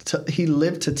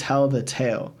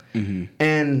tale.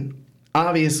 And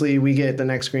obviously we get the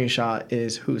next screenshot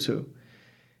is who's who.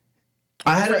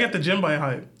 I Forget the Jinbei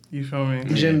hype. You feel me?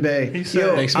 Jinbei. He said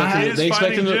Yo, They expect, I- him, they,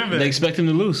 expect him fighting to, Jinbei. they expect him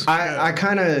to lose. I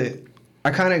kind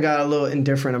of got a little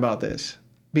indifferent about this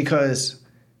because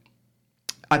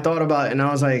I thought about it and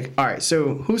I was like, all right,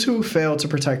 so who's who failed to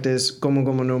protect this Gomu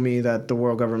Gomu no Mi that the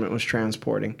world government was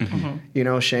transporting? You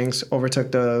know, Shanks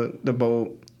overtook the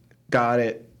boat, got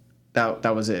it.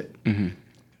 That was it.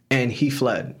 And he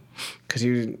fled because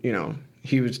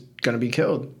he was gonna be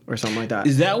killed or something like that.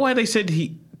 Is that why they said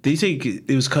they say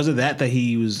it was because of that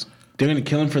he was they're gonna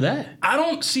kill him for that? I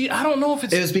don't know if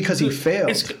it's. It was because he failed.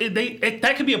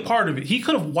 That could be a part of it. He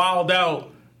could have wilded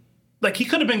out. Like, he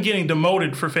could have been getting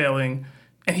demoted for failing,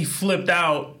 and he flipped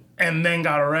out and then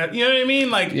got arrested. You know what I mean?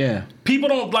 Like, Yeah. people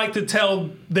don't like to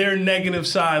tell their negative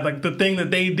side, like the thing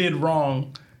that they did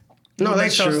wrong. No, When they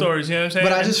that's tell true. stories, you know what I'm saying?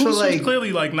 But I And just feel Fusu's like-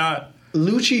 clearly like not.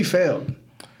 Lucci failed.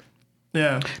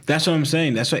 Yeah. That's what I'm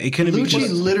saying. That's why it couldn't Lucci be.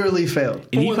 literally failed.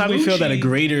 And he with probably failed at a Lucci-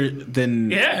 greater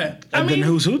than Yeah. than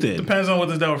who's who did. Depends on what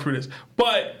this devil fruit is.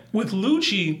 But with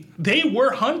Lucci, they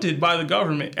were hunted by the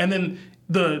government. And then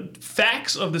the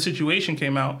facts of the situation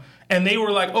came out. And they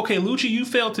were like, okay, Lucci, you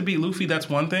failed to beat Luffy. That's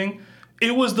one thing.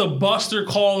 It was the Buster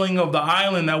calling of the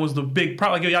island that was the big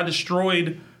problem. Like, yo, y'all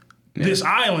destroyed this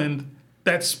island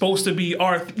that's supposed to be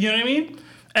our, you know what I mean?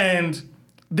 And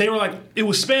they were like, it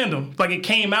was Spandam. Like, it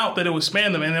came out that it was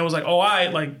Spandam. And it was like, oh,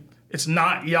 it's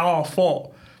not y'all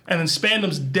fault. And then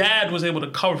Spandam's dad was able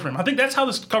to cover for him. I think that's how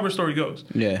this cover story goes.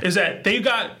 Yeah. Is that they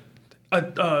got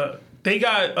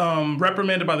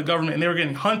reprimanded by the government and they were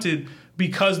getting hunted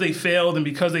because they failed and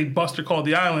because they Buster called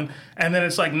the island. And then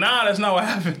it's like, nah, that's not what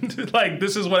happened. Like,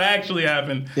 this is what actually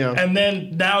happened. Yeah. And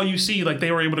then now you see, like, they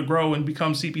were able to grow and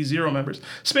become CP0 members.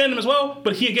 Spandam as well,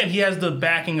 but he has the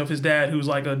backing of his dad, who's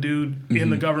like a dude in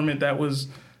the government that was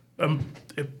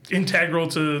integral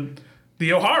to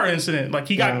the O'Hara incident. Like,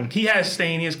 he has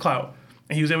stain, he has clout,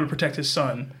 and he was able to protect his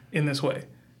son in this way.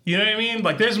 You know what I mean?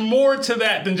 Like, there's more to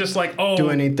that than just like, oh,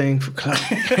 Do anything for clout.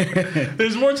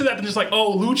 there's more to that than just like,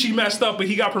 oh, Lucci messed up, but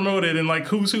he got promoted, and like,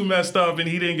 who's who messed up and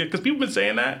he didn't get. Because people have been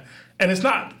saying that, and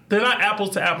they're not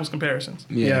apples to apples comparisons.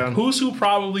 Yeah. Who's who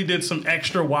probably did some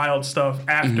extra wild stuff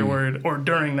afterward or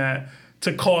during that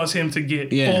to cause him to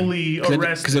get fully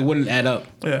arrested. because it wouldn't add up.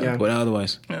 Yeah. But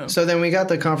otherwise, So then we got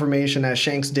the confirmation that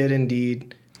Shanks did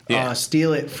indeed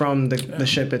steal it from the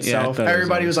ship itself. thought it was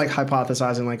Everybody was like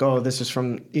hypothesizing, like, "Oh, this is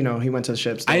from he went to the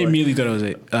ship." I stole it. immediately thought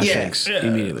it was Shanks. Yeah.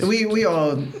 Immediately. We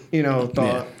all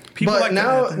thought. People But like to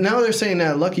now add- now they're saying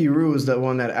that Lucky Roo is the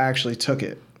one that actually took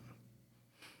it.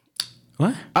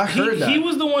 What? I heard that. He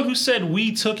was the one who said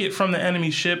we took it from the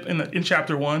enemy ship in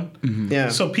chapter 1. yeah.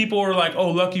 So people were like, "Oh,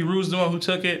 Lucky Roo's the one who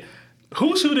took it."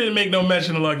 Who's who didn't make no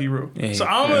mention of Lucky Roo? So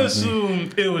I'm gonna assume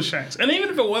it was Shanks. And even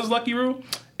if it was Lucky Roo,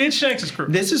 it's Shanks' crew.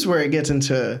 This is where it gets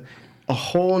into a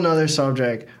whole nother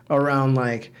subject around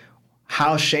like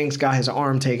how Shanks got his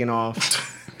arm taken off.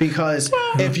 Because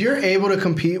if you're able to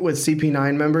compete with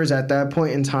CP9 members at that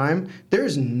point in time,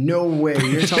 there's no way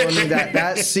you're telling me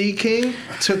that Sea King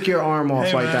took your arm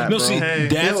off like that, No, bro. see,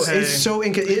 that's It's so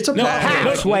it's a plot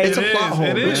hole. It's a plot hole.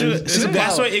 It is. man. It's See, a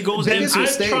that's plot why it goes. Biggest in.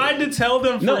 mistake. I tried to tell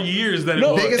them for years that it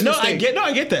was. biggest I mistake.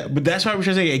 get that, but that's why we're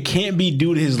trying to say it can't be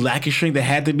due to his lack of strength. It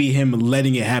had to be him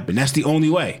letting it happen. That's the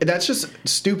only way. That's just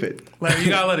stupid. Like, you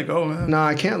gotta let it go, man. No,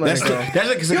 I can't let That's it go. that's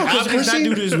like, Yo, 'cause it's we're not seeing-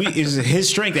 due to his weak. Is his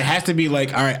strength. It has to be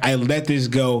like, all right, I let this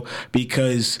go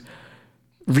because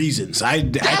reasons. I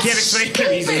can't explain the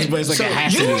reasons, but it's like it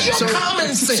has to be.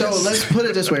 that. So let's put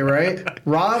it this way, right?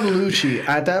 Rob Lucci,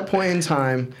 at that point in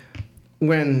time,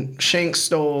 when Shanks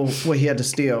stole what he had to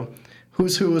steal,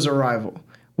 who's who was a rival?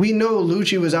 We know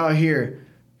Lucci was out here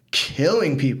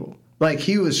killing people. Like,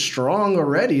 he was strong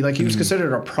already. Like, he was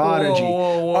considered a prodigy.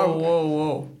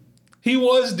 Whoa. He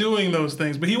was doing those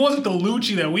things, but he wasn't the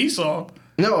Lucci that we saw.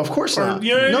 No, of course not. you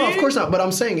know what I No, mean? of course not. But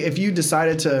I'm saying if you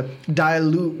decided to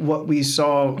dilute what we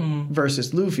saw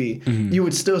versus Luffy, you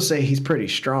would still say he's pretty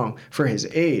strong for his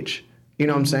age. You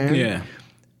know what I'm saying? Yeah.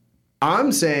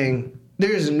 I'm saying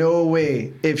there's no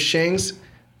way if Shanks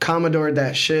commodored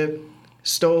that ship,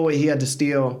 stole what he had to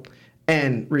steal,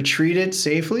 and retreated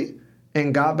safely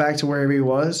and got back to wherever he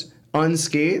was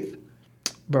unscathed,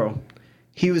 bro,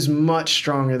 he was much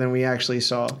stronger than we actually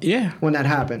saw. Yeah. When that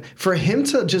happened. For him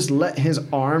to just let his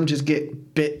arm just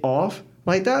get bit off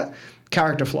like that,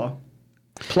 character flaw.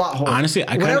 Plot hole. Honestly,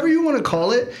 whatever you want to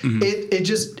call it, it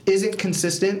just isn't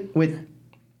consistent with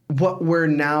what we're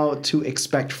now to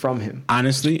expect from him.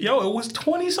 Honestly, Yo, it was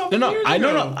 20-something years I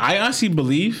ago. no. I honestly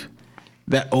believe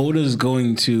that Oda's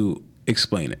going to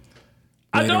explain it.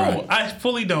 I later don't. on. I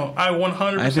fully don't. I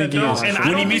 100% I think he don't. is. And When I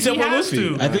he don't meets think he up with has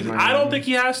Luffy, to. I think- I don't think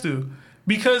he has to.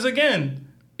 Because, again,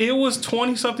 it was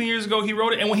 20-something years ago he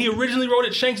wrote it. And when he originally wrote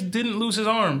it, Shanks didn't lose his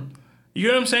arm. You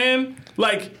know what I'm saying?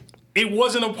 Like, it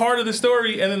wasn't a part of the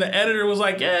story. And then the editor was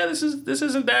like, yeah, this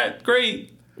isn't that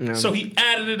great. So he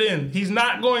added it in. He's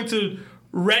not going to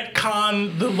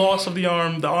retcon the loss of the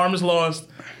arm. The arm is lost.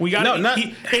 We got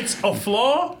it's a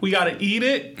flaw. We got to eat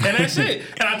it, and that's it.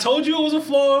 And I told you it was a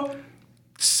flaw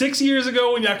 6 years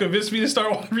ago when y'all convinced me to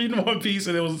start reading One Piece,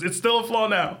 and it's still a flaw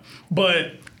now.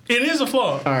 But it is a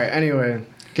flaw. All right, anyway,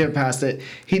 get past it.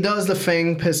 He does the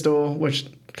Fang pistol, which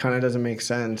kind of doesn't make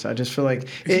sense. I just feel like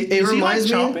it reminds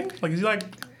he me. like chomping? Like, is he like,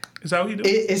 is that what he doing?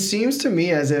 It seems to me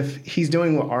as if he's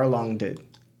doing what Arlong did,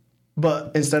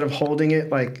 but instead of holding it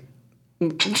like the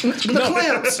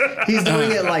clamps, he's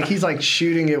doing it like he's like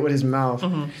shooting it with his mouth.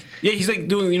 Yeah, he's like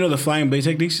doing the flying blade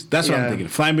techniques. That's what Yeah. I'm thinking.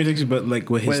 Flying blade techniques, but like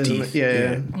with his teeth.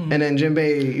 Yeah. And then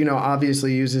Jinbei,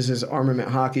 obviously uses his armament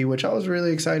hockey, which I was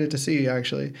really excited to see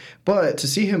actually. But to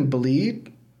see him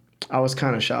bleed, I was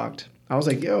kind of shocked. I was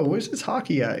like, yo, where's his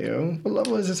hockey at, yo? What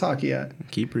level is his hockey at?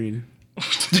 Keep reading.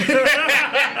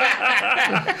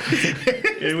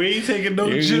 Yeah, we ain't taking no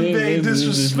Jinbei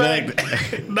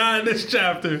disrespect. Not in this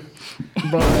chapter.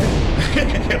 But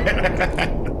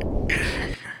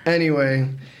anyway,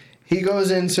 he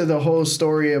goes into the whole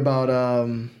story about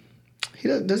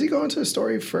does he go into the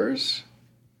story first?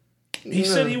 He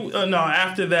said no,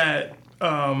 after that,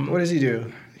 What does he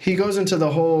do? He goes into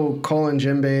the whole calling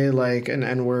Jinbei like an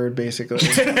N-word, basically.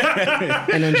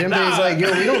 And then Jinbei's like,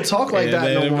 yo, we don't talk like that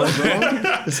no more,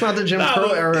 bro. It's not the Jim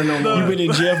Crow era no more. You've been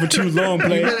in jail for too long,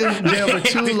 player. You've been in jail for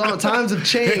too long. Times have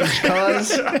changed,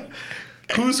 cuz.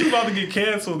 who's about to get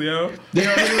canceled, yo? He's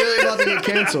really about to get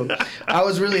canceled. I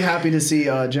was really happy to see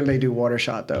Jinbei do water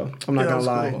shot, though. I'm not Yeah, gonna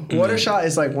lie. that's cool. Water shot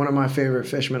is like one of my favorite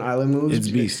Fishman Island moves. It's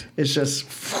beast. It's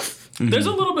just... There's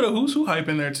a little bit of Who's Who hype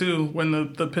in there too when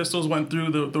the pistols went through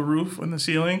the roof and the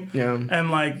ceiling. Yeah. And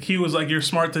like he was like, you're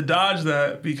smart to dodge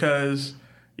that because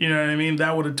you know what I mean,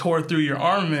 that would have tore through your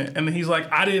armament. And then he's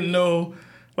like, I didn't know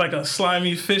like a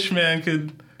slimy fish man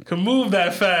could move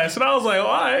that fast. And I was like, all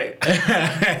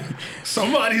right.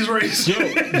 Somebody's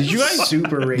racist. Did you guys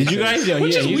super racist. Did you guys? Yo,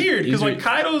 Which yeah, is he's- weird because he's like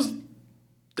Kaido's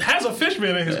has a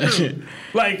fishman in his crew.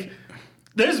 Like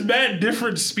there's bad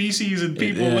different species and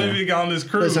people Yeah. living on this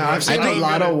crew. Listen, I've seen a think-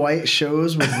 lot of white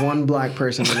shows with one black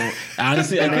person in it.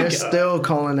 honestly, And I they're think still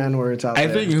calling N-words out I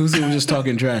there. think Husu was just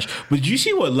talking trash. But did you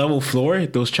see what level floor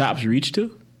those chops reached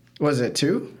to? Was it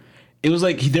 2? It was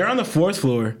like they're on the 4th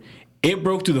floor. It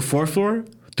broke through the 4th floor,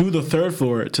 through the 3rd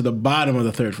floor, to the bottom of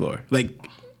the 3rd floor. Like,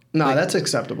 No, that's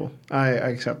acceptable. I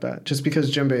accept that. Just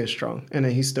because Jinbei is strong and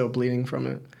then he's still bleeding from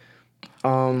it.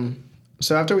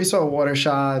 So after we saw Water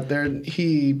Shot,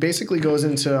 he basically goes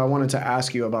into, I wanted to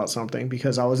ask you about something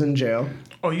because I was in jail.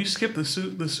 Oh, you skipped the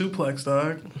suplex,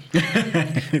 dog.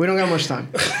 We don't got much time.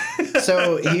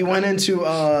 So he went into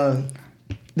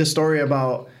the story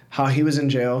about how he was in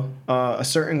jail. A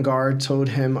certain guard told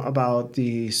him about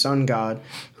the sun god,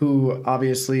 who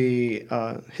obviously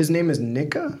his name is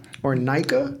Nika or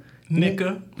Nika.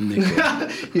 Nika.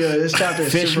 Yeah, this chapter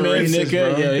is super Fishman, racist, Nika,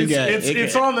 bro. yeah, you got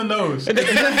It's on the nose. It's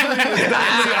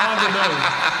definitely on the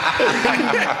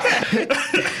nose.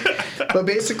 But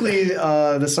basically,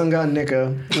 the sun god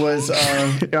Nika was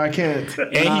I can't.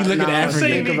 And he's looking African.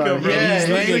 Say Nika, bro. Yeah,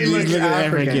 He's looking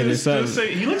African. Just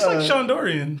say, he looks like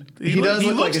Shondorian. He does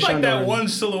look like looks a like that Shondorian. one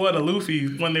silhouette of Luffy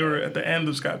when they were at the end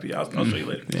of Scotty. I'll show you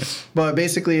later. Yeah. But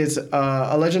basically, it's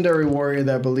a legendary warrior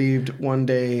that believed one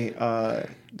day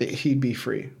that he'd be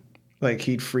free, like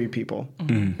he'd free people,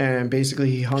 and basically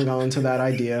he hung on to that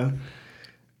idea.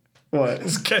 What?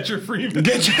 It's Catcher Freeman.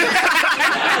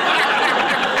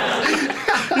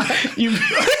 You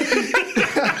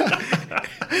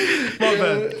My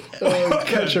bad.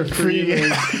 Catcher free.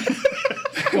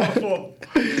 My fault.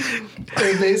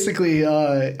 And basically,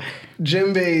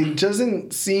 Jinbei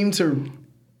doesn't seem to.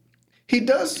 He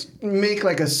does make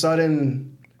like a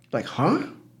sudden, like, huh?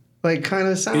 Like, kind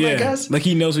of sound, I guess. like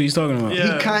he knows what he's talking about.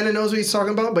 Yeah. He kind of knows what he's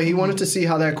talking about, but he wanted to see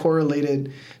how that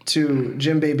correlated to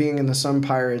Jinbei being in the Sun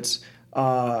Pirates,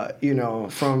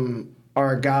 from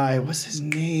our guy. What's his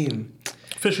name?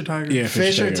 Fisher Tiger. Yeah,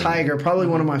 Fisher Tiger, probably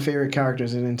one of my favorite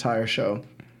characters in the entire show.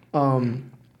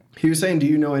 He was saying, do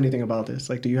you know anything about this?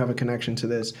 Like, do you have a connection to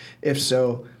this? If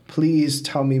so, please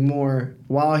tell me more.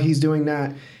 While he's doing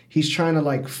that, he's trying to,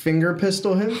 like, finger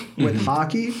pistol him with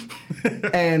hockey.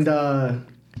 And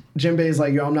Jinbei's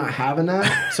like, yo, I'm not having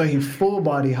that. So he full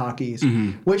body hockeys,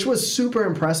 which was super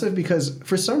impressive because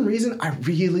for some reason, I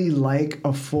really like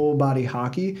a full body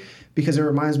hockey because it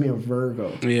reminds me of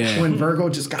Virgo. Yeah. When Virgo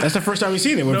just got... That's the first time we've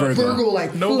seen it with Virgo. Virgo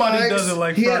like Nobody flexed. does it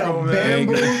like he Virgo, had a man.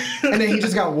 bamboo, and then he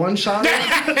just got one shot.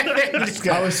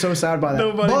 I was so sad by that.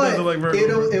 Nobody but does it like Virgo.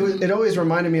 it always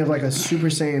reminded me of like a Super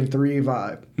Saiyan 3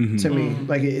 vibe to me.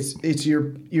 Like it's you're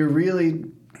really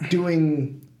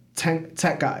doing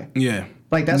tech guy. Yeah.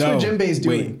 Like that's No. what Jinbei's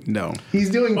doing. Wait, no. He's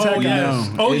doing tech guy. yes.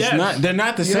 No. Oh, it's yes. not. They're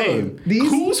not the Yo, same. these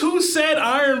Who said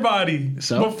Iron Body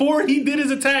So? before he did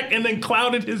his attack and then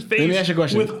clouded his face Let me ask you a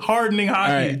question. with hardening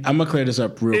hockey? All right, I'm gonna clear this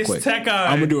up real It's quick. Tekai.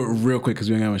 I'm gonna do it real quick because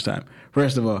we don't have much time.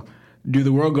 First of all, do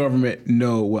the world government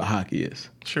know what hockey is?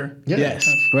 Sure. Yeah. Yes,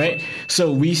 right.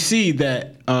 So we see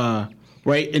that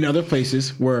right in other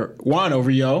places where Wano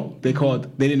Rio they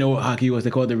didn't know what hockey was. They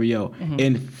called it Rio.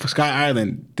 In Sky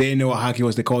Island they didn't know what hockey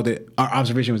was. They called it our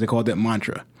observation was they called it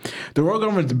mantra. The world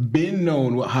government's been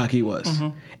known what hockey was.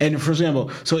 And for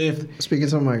example, so if speaking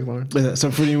to Mike Lauren.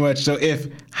 so pretty much. So if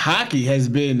hockey has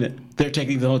been their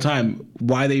technique the whole time,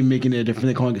 why are they making it different?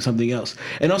 They're calling it something else.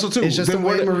 And also too, It's just the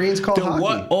way Marines call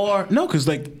hockey. Or no, because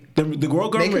like the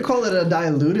world They government. could call it a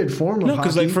diluted form of no,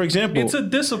 because hockey. like for example, It's a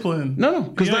discipline. No,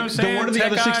 'cause, You know like, what I'm then saying? what are the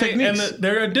other 6 Tekai techniques? And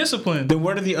they're a discipline. then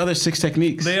what are the other 6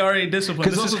 techniques? They are a discipline.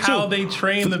 'Cause This is also, how too, they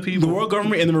train the people. The world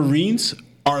government and the Marines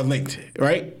are linked,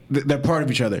 right? They're part of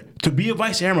each other. To be a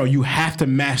vice admiral, you have to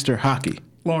master hockey.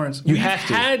 Lawrence, You we've have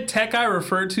to. had Tekai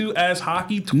referred to as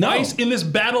hockey No. twice in this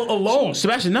battle alone.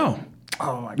 Sebastian, no.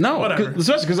 Oh my god. No, Whatever.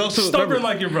 especially because also Stubborn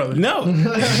like your brother. No,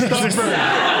 Stubborn.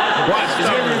 watch. It's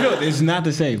gonna be revealed. It's not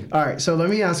the same. All right, so let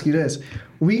me ask you this: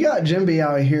 we got Jinbei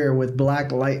out here with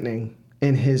Black Lightning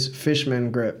in his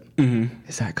fishman grip.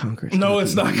 Is that Conqueror's? No, hockey?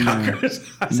 it's not Conqueror's.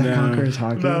 Is that Conqueror's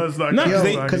hockey? No, it's not No,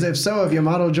 Conqueror's. Yo, because if so, if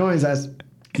Yamato joins,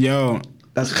 Yo,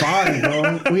 that's fine,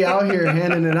 bro. We out here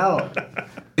handing it out.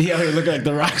 he out here looking like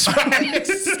the Rock's.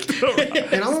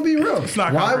 And I'm gonna be real.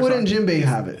 not Why Conqueror's wouldn't hockey. Jinbei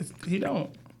have it? He don't.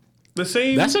 The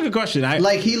same. That's a good question.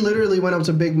 Like he literally went up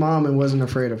to Big Mom and wasn't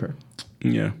afraid of her.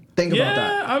 Yeah. Think about yeah,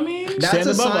 that. I mean, That's Stand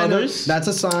a above sign. others. That's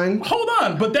a sign. hold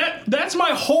on, but that's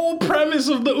my whole premise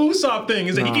of the Usopp thing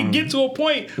is that he can get to a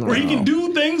point where he can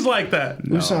do things like that.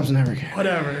 Usopp's never gay.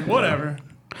 Whatever.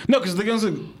 No, because the guns.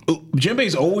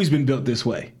 Jinbei's always been built this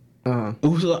way.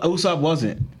 Usopp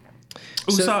wasn't.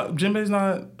 Usopp, Jinbei's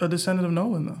not a descendant of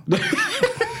Nolan though.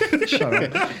 Shut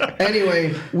up.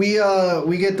 Anyway, we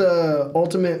get the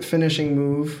ultimate finishing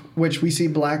move, which we see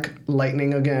Black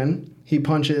Lightning again. He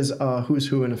punches Who's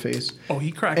Who in the face. Oh,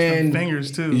 he cracked And- some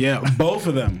fingers too. Yeah, both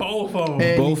of them. Both of them.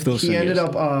 And Both those he ended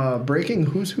fingers. up breaking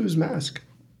Who's Who's mask.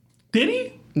 Did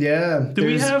he? Yeah.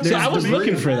 we have- So I was debris.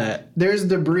 looking for that. There's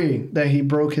debris that he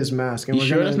broke his mask, and You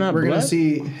sure that's not we're gonna blood?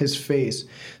 see his face.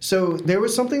 So there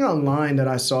was something online that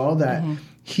I saw that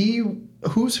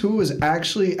Who's Who was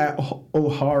actually at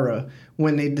O'Hara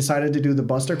when they decided to do the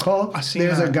Buster Call. I seen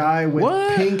There's a that. guy with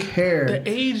What? pink hair. The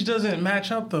age doesn't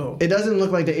match up though. It doesn't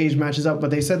look like the age matches up, but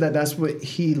they said that that's what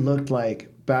he looked like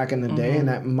back in the day, Mm-hmm. and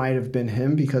that might have been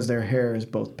him because their hair is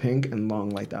both pink and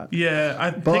long like that. Yeah,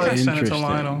 I think But- I sent it to Interesting.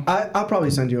 Lionel. I'll probably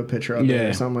send you a picture of it Yeah.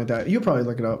 or something like that. You'll probably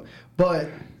look it up. But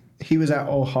he was at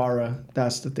O'Hara.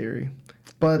 That's the theory.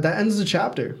 But that ends the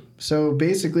chapter. So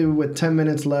basically, with 10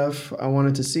 minutes left, I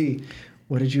wanted to see,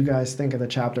 what did you guys think of the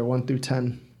chapter 1 through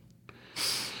 10?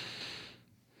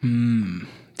 Since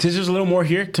there's a little more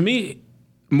here, to me,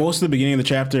 most of the beginning of the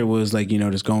chapter was like,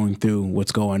 just going through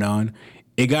what's going on.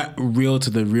 It got real to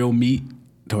the real meat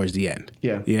towards the end.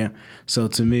 Yeah. Yeah. So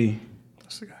to me,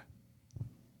 That's the guy.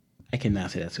 I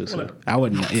cannot say that too soon. Whatever. I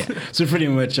wouldn't. Yeah. So pretty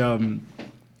much, I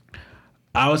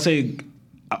would say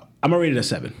I'm gonna rate it a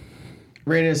 7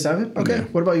 Rated a 7? Okay. Yeah.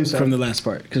 What about you, Seth? from the last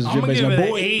part because I'm gonna Jinbei's give my it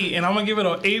boy. an 8, and I'm gonna give it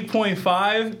an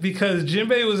 8.5 because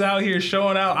Jinbei was out here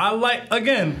showing out. I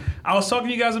was talking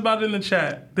to you guys about it in the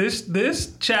chat.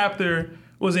 This chapter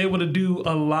was able to do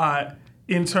a lot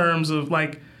in terms of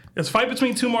like it's a fight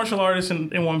between two martial artists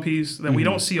in One Piece that we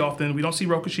don't see often. We don't see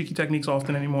Rokushiki techniques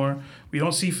often anymore. We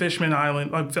don't see Fishman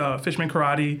Island, Fishman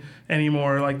karate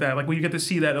anymore like that. Like we get to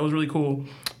see that. That was really cool.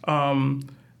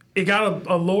 It got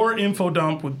a lore info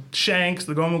dump with Shanks,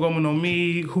 the Gomu Gomu no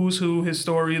Mi, Who's Who, his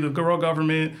story, the Goro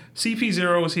government.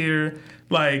 CP0 was here.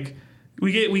 Like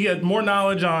we get more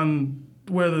knowledge on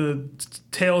where the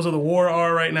tales of the war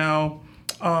are right now.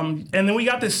 And then we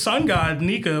got this sun god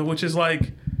Nika, which is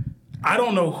like I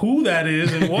don't know who that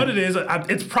is and what it is.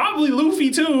 It's probably Luffy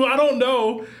too. I don't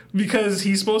know because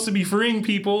he's supposed to be freeing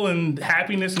people and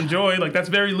happiness and joy. Like that's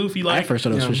very Luffy like. I first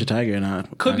thought it was Fisher Tiger, and I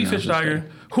Could be I know Fish it's Tiger. guy.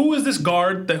 Who is this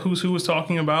guard that Who's Who was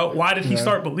talking about? Why did he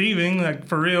start believing? Like,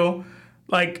 for real?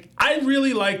 Like, I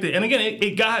really liked it. And again,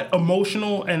 it got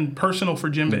emotional and personal for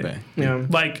Jinbei. Okay. Yeah.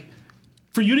 Like,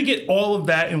 for you to get all of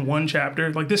that in one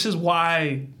chapter, like, this is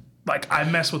why, like, I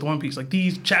mess with One Piece. Like,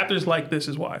 these chapters like this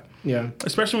is why. Yeah.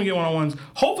 Especially when we get one-on-ones.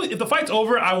 Hopefully, if the fight's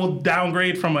over, I will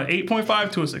downgrade from an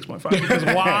 8.5 to a 6.5. Because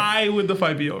why would the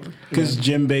fight be over? Because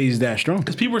Jinbei's that strong.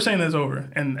 Because people are saying that it's over,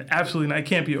 and absolutely not. It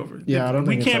can't be over. Yeah, I don't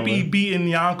think we it's can't be over. beating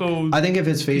Yonko. I think if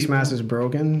his face mask is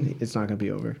broken, it's not going to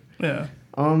be over. Yeah.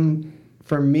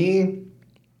 For me,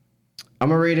 I'm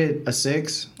going to rate it a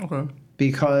 6 Okay.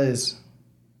 because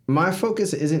my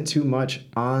focus isn't too much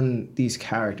on these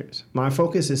characters. My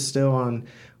focus is still on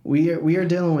we are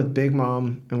dealing with Big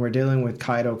Mom and we're dealing with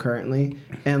Kaido currently,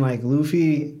 and like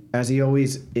Luffy, as he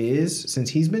always is,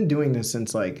 since he's been doing this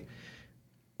since like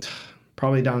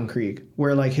probably Don Creek,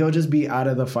 where like he'll just be out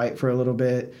of the fight for a little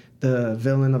bit. The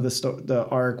villain of the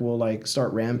arc will like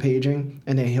start rampaging,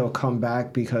 and then he'll come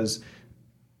back because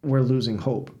we're losing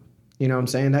hope. You know what I'm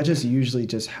saying? That just usually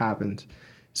just happens.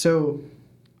 So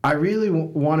I really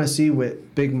want to see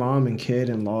what Big Mom and Kid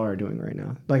and Law are doing right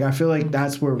now. Like, I feel like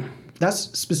that's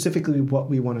specifically what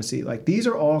we want to see. Like, these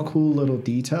are all cool little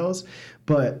details,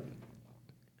 but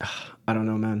I don't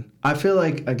know, man. I feel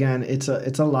like, again, it's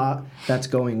a lot that's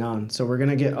going on. So we're going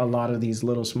to get a lot of these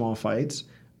little small fights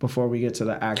before we get to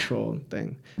the actual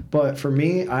thing. But for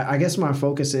me, I guess my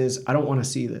focus is I don't want to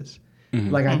see this.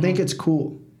 Like, I think it's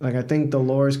cool. Like, I think the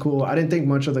lore is cool. I didn't think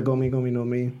much of the Gomu Gomu no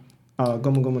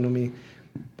Mi.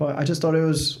 But I just thought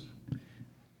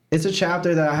it's a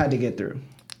chapter that I had to get through.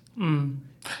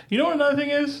 You know what another thing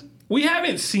is? We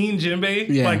haven't seen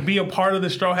Jinbei like be a part of the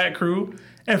Straw Hat crew.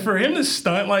 And for him to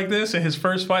stunt like this in his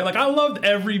first fight, like I loved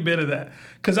every bit of that.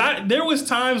 Cause there was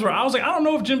times where I was like, I don't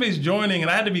know if Jinbei's joining, and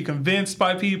I had to be convinced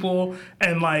by people.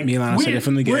 And like Milan said it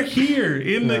from the we're get. here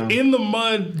in the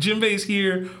mud. Jinbei's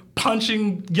here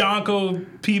punching Yonko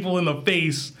people in the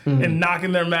face and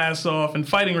knocking their masks off and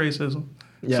fighting racism.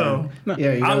 Yeah. So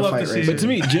Yeah, you I gotta love fight to see racism. it. But to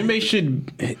me, Jinbei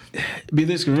should be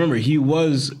this. Remember, he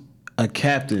was a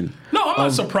captain. No, I'm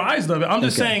not surprised of it. I'm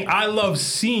just Okay. saying I love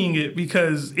seeing it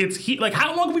because like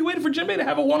how long have we waited for Jinbei to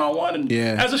have a one-on-one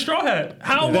as a Straw Hat?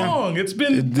 How long? It's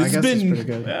been I guess it's pretty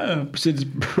good. yeah. Since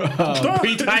Don't-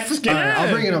 pre-time. All right,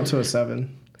 I'll bring it up to a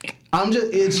 7.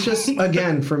 It's just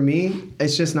again for me,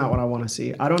 it's just not what I want to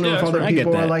see. I don't know Yeah, if that's other right. I get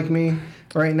people are that. like me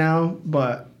right now,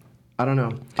 but I don't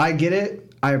know. I get it.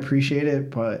 I appreciate it,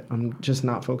 but I'm just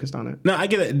not focused on it. No, I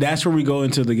get it. That's where we go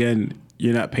into again.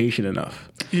 You're not patient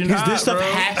enough You're because not, this stuff bro.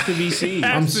 has to be seen.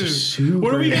 I'm Has to. super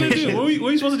What are we gonna do? impatient. What are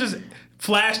we supposed to just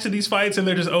flash to these fights and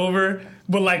they're just over?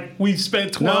 But like we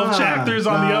spent 12 Nah, chapters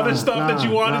on the other stuff that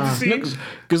you wanted to see.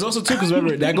 Because also too, because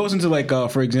remember that goes into like,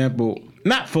 for example,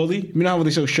 not fully. You know how when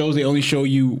they show shows, they only show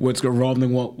you what's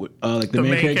revolving what like the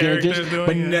main main characters, characters doing,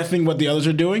 but yeah. nothing what the others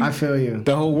are doing. I feel you.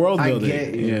 The whole world I building.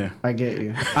 get you. Yeah. I get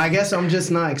you. I guess I'm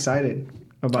just not excited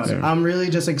about it. I'm really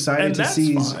just excited And to that's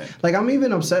see. fine. Like, I'm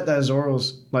even upset that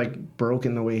Zoro's like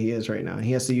broken the way he is right now.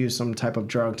 He has to use some type of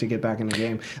drug to get back in the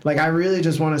game. Like, I really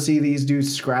just want to see these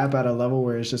dudes scrap at a level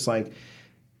where it's just like,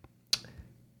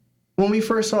 when we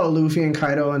first saw Luffy and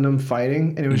Kaido and them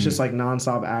fighting, and it was just like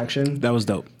nonstop action. That was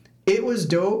dope. It was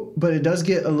dope, but it does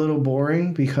get a little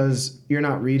boring because you're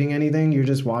not reading anything. You're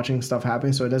just watching stuff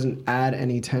happen, so it doesn't add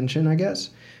any tension, I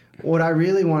guess. What I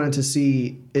really wanted to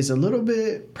see is a little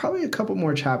bit, probably a couple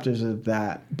more chapters of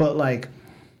that, but like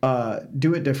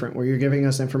do it different where you're giving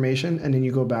us information and then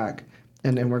you go back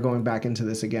and then we're going back into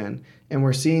this again. And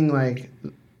we're seeing like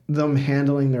them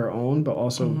handling their own, but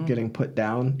also getting put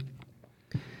down.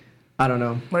 I don't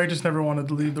know. Larry just never wanted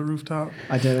to leave the rooftop.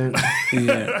 I didn't.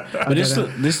 Yeah, but they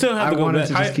still have to go back.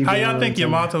 How y'all think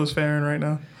Yamato's faring right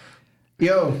now?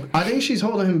 Yo, I think she's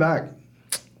holding him back.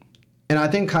 And I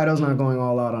think Kaido's not going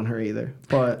all out on her either.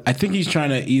 But I think he's trying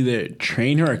to either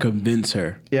train her or convince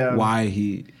her. Yeah. Why.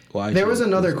 There was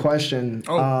another question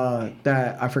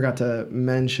that I forgot to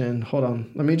mention. Hold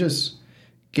on. Let me just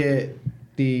get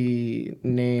the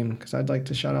name because I'd like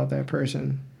to shout out that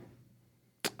person.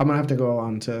 I'm going to have to go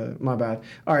on to my bad.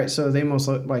 All right. So they most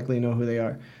likely know who they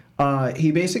are.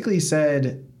 He basically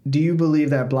said, do you believe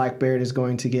that Blackbeard is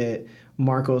going to get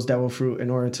Marco's Devil Fruit in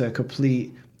order to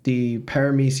complete the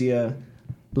Paramecia,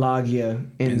 Lagia,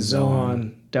 and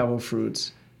Zoan Devil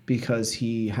Fruits because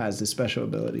he has this special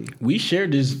ability? We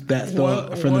shared that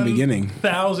thought from the beginning.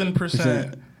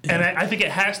 1,000%. And I think it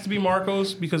has to be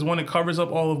Marco's because one, it covers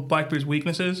up all of Blackbeard's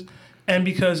weaknesses, and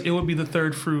because it would be the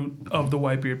third fruit of the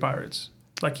Whitebeard Pirates.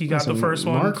 Like he got the first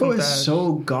one. Marco is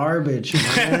so garbage,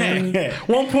 man.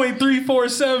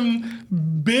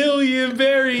 1.347 billion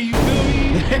berry. You feel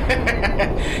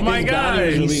me? My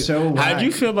God. He's so whack. How'd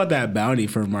you feel about that bounty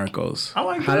for Marcos? I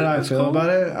like How did I feel about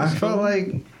it? I felt like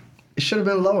it should have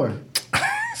been lower.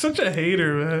 Such a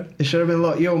hater, man. It should have been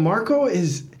low. Yo, Marco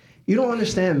is... You don't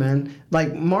understand, man.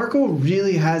 Like, Marco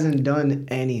really hasn't done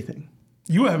anything.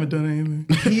 You haven't done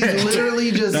anything. He's literally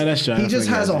just... No, that's true. He just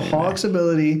has a Hawk's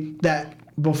ability that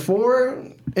before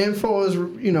info was,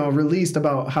 released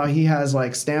about how he has,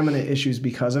 like, stamina issues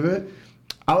because of it,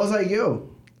 I was like, yo,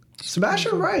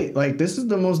 Sebastian right. Like, this is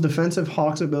the most defensive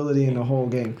Hawk's ability in the whole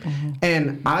game.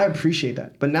 And I appreciate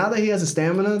that. But now that he has a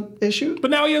stamina issue...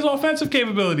 But now he has offensive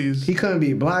capabilities. He couldn't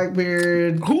beat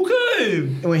Blackbeard. Who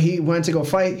could? When he went to go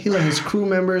fight, he let his crew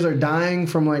members are dying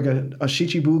from like a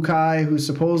Shichibukai who's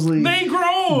supposedly they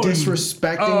grown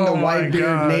disrespecting the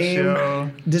Whitebeard name, yo.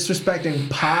 disrespecting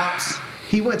Pops.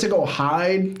 He went to go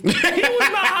hide. He was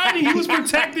not hiding. He was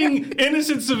protecting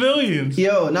innocent civilians.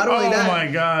 Yo, not only that. Oh my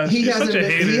gosh. He You're hasn't such a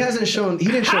hater. he hasn't shown. He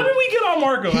didn't show. How did we get on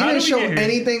Marco? He How didn't did we show get here?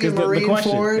 anything in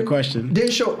Marineford. The question.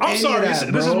 Didn't show I'm any sorry. of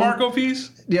that, This is bro. Marco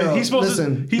piece. Yo, he's supposed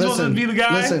to be the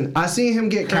guy. Listen, I seen him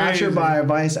get captured by a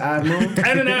vice admiral And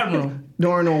an admiral.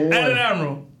 during a war. And an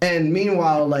admiral. And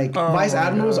meanwhile, like vice my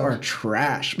admirals gosh. are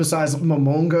trash. Besides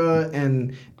Momonga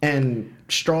and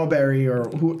Strawberry or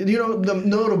who the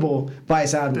notable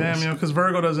vice admirals. Damn, because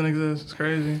Virgo doesn't exist. It's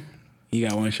crazy. He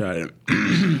got one shot at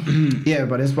him. Yeah,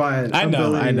 but it's by I know.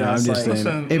 ability I'm that's just like,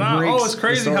 saying. it breaks it's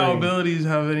crazy the how story. abilities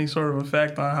have any sort of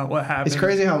effect on what happens. It's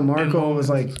crazy how Marco was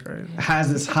like It's crazy.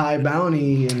 has this high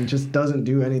bounty and just doesn't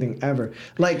do anything ever.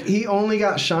 Like he only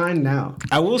got shine now.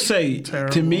 I will say,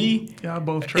 Terrible. to me, Y'all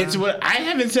both trash. it's what I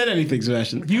haven't said anything,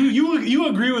 Sebastian. You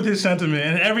agree with his sentiment,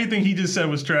 and everything he just said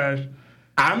was trash.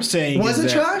 I'm saying Was it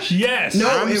that trash? Yes.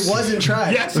 No, it wasn't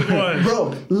trash. Yes, it was.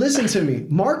 Bro, listen to me.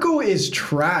 Marco is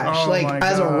trash. Oh like my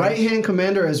as a gosh. right-hand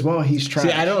commander as well, he's trash.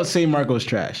 See, I don't say Marco's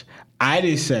trash. I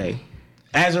just say,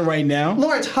 as of right now.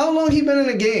 Lawrence, how long he been in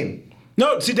the game?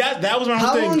 No, see that was my whole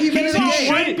How thing. long he been He's in the on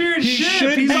game? Whitebeard He ship.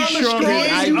 should He's be on the stronger.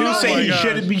 strongest I do guy. say Oh my he gosh.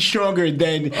 should be stronger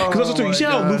than because also too. You see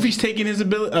how my Luffy's taking his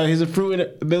ability, his fruit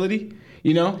ability.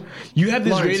 You know, you have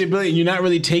this Lawrence. great ability, and you're not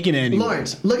really taking it anymore.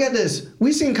 Lawrence, look at this.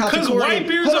 We seen Katakuri. Because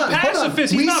Whitebeard's Hold a on, hold on.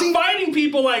 pacifist. He's not fighting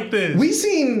people like this. We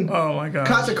seen Oh my god.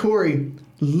 Katakuri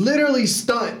literally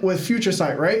stunt with Future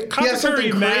Sight, right? He has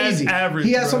something Katakuri mad crazy. average,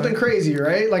 he has bro. something crazy,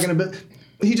 right? Like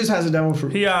he just has a devil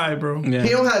fruit. He alright, bro. Yeah.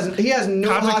 He has no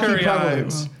Katakuri hockey alright,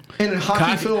 prevalence. In a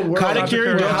hockey-filled world.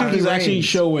 Katakuri where hockey is actually reigns.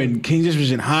 showing King's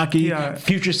Division hockey, Yeah.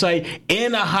 Future Sight,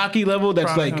 and a hockey level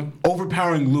that's Proud of like him.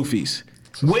 overpowering Luffy's.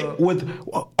 With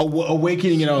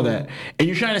awakening and all that. And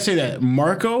you're trying to say that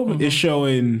Marco is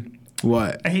showing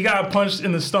what? And he got punched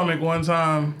in the stomach one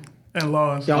time and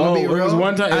lost. Y'all gonna be it real? was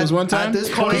one time. It was one time. At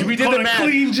this Call point, it- we did Call the it math.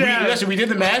 clean jab. Listen, we did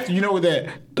the math. You know that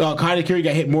Katakuri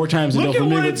got hit more times than Look at what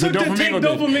Doflamingo. it took to take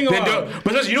Doflamingo out.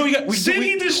 But listen, you know we got.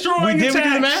 City destroying Did we do the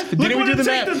attacks. math? Look Didn't we what do it the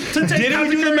take math? to take Didn't we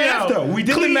do the Katakuri math out. though? We did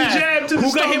the Clean math. jab to the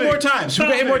Who got hit stomach. more times? Who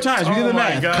got hit more times? We did the Oh my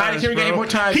math. gosh, Katakuri got hit bro. more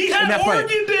times He in had that fight.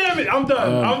 organ damage. I'm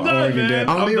done. I'm done, organ man. damage.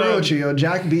 I'm gonna be done. real with you, yo.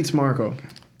 Jack beats Marco.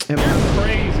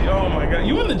 Crazy. Oh my god,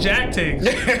 you in the Jack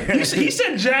takes? He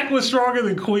said Jack was stronger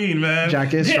than Queen, man.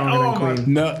 Jack is stronger than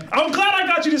Queen. No, I'm glad I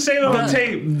got you to say that on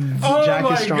tape. Oh Jack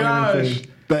my is stronger than gosh. Queen.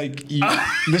 like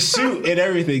the suit and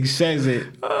everything says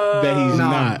it that he's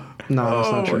not. No,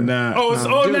 that's not true. Nah. Now it's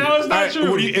not Alright,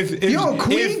 true. Yo,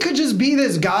 Queen could just be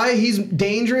this guy. He's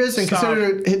dangerous and Stop.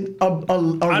 considered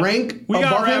a rank we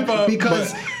gotta above him wrap up,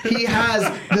 because he has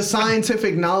the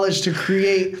scientific knowledge to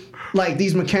create like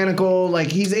these mechanical, like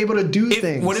he's able to do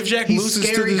things. What if Jack he's loses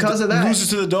to scary because of that? loses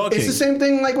to the Dog It's King? the same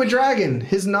thing like with Dragon.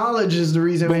 His knowledge is the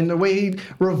reason, and the way he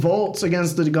revolts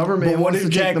against the government But and what wants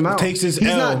if to take Jack them out. takes his he's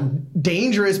L? not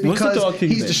dangerous What's the because Dog King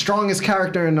he's thing? the strongest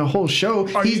character in the whole show.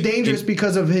 He's you- dangerous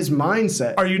because of his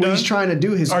mindset. Are you what done? he's trying to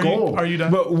do, his goal. Are you done?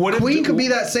 But what if Queen could be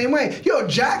that same way. Yo,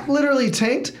 Jack literally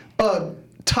tanked a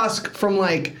tusk from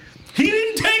like. He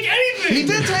didn't take anything. He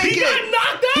did take He it. got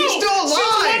knocked out. He's still Since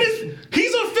when alive.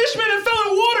 he's a fishman and fell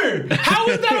in water. How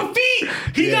is that a feat?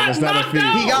 He Yeah, got that's not a knocked feat.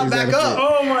 out. He got He's back not a up.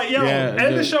 Oh my, yo, Yeah, end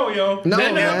the dude. show, yo. No,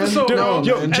 End the man. episode, Dude, bro.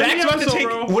 Yo, End Jack's the about to episode, take.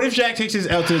 bro. What if Jack takes his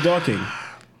L to the Dog King?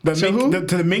 To who?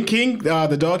 To the Mink King,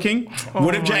 the Dog King.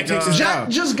 What if my Jack takes God. his Jack L?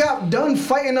 just got done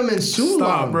fighting him in Sulam.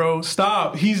 Stop, bro.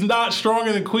 Stop. He's not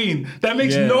stronger than Queen. That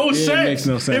makes Yeah, no yeah, it sense. makes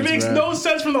no sense, It makes bro. no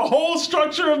sense from the whole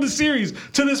structure of the series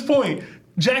to this point.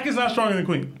 Jack is not stronger than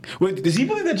Queen. Wait, does he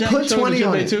believe that Jack Put is stronger 20 than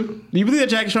on Jinbei it. too? Do you believe that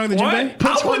Jack is stronger than What? Jinbei? Put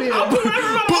I'll 20 I'll on put it. whatever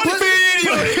I Put want.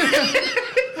 video.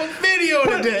 Put video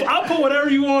on it. I'll put whatever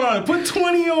you want on it. Put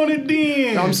 20 on it,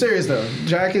 then. I'm serious though.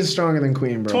 Jack is stronger than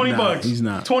Queen, bro. 20 Nah, bucks. he's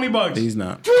not. 20 bucks. He's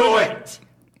not. Do it.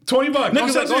 20 bucks. No,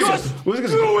 'cause I'm like,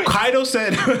 serious. Kaido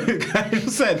said, Kaido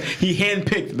said he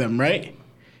handpicked them, right?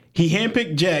 He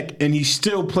handpicked Jack, and he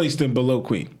still placed them below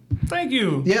Queen. Thank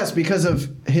you. Yes, because of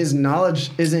his knowledge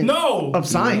isn't No. of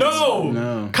science.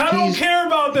 No. Kyle don't He's- care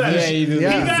about that. Yeah, he doesn't.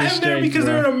 Yeah. He He's got him there strange, because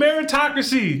bro. they're in a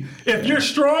meritocracy. If you're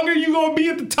stronger, you gonna be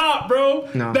at the top, bro.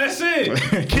 No. That's it.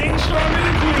 King stronger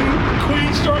than Queen.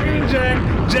 Queen stronger than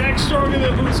Jack. Jack stronger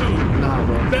than Usu. Nah,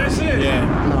 bro. That's it.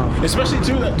 Yeah. No. Especially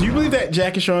too. Do you believe that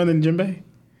Jack is stronger than Jinbei?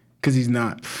 Because he's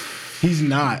not. He's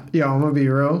not. Yo, I'm gonna be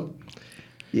real.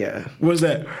 Yeah. What is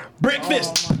that? Brick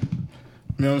fist.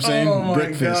 You know what I'm saying? Oh my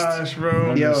Brick fist. gosh,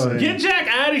 bro. Yo. Get Jack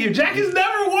out of here. Jack has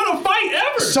never won a fight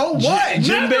ever. So what?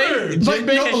 Never. But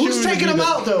Jinbei yo, has who's shown to taking be him the-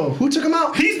 out though? Who took him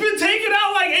out? He's been taken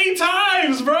out like 8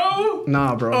 times, bro.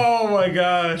 Nah, bro. Oh my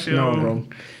gosh, yo. No, bro.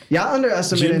 Y'all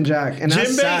underestimating Jack, and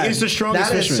that's Jinbei sad. is the strongest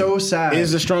That fishman. is so sad.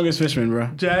 Is the strongest fishman, bro.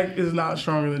 Jack is not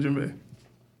stronger than Jinbei.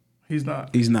 He's not.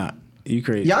 He's not. You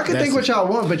crazy. Y'all can think what y'all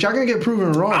want, but y'all gonna get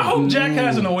proven wrong. I hope Jack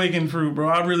has an awakened fruit, bro.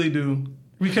 I really do.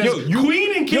 Because Yo, you-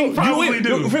 Queen and King probably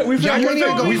do. Jack ain't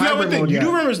even go We forgot hybrid one thing. mode You yet.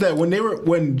 do remember that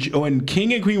when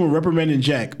King and Queen were reprimanding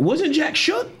Jack, wasn't Jack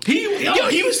shook? He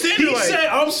was standing He like- said,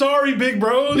 "I'm sorry, big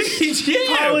bros."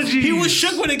 Apologies. He was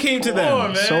shook when it came to Come them.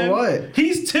 on, man. So what?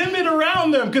 He's timid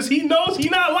around them because he knows he's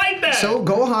not like that. So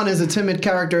Gohan is a timid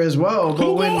character as well. But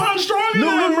who when Gohan stronger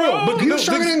than him, bro? But he was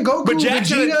stronger than Goku,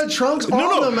 Vegeta, Trunks,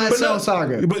 all of them at Cell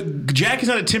Saga. But Jack is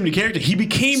not a timid character. He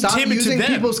became Stop timid using to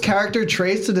them. people's character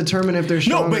traits to determine if they're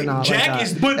strong but or not. Jack like that.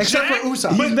 is- But except Jack, for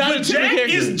Usopp. But, not a but timid Jack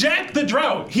character. is Jack the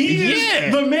Drought. He Yeah.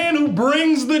 is the man who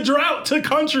brings the drought to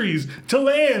countries, to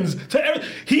lands, to every.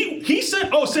 He said,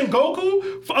 "Oh,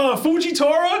 Sengoku,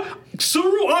 Fujitora,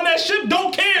 Suru on that ship.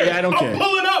 Don't care. Yeah, I don't care. I'm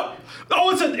pulling up.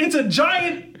 Oh, it's a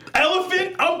giant."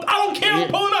 Elephant, I don't care. I'm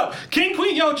pulling up. King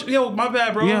Queen, yo, my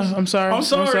bad, bro. Yeah, I'm sorry. I'm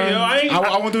sorry, I'm sorry. yo.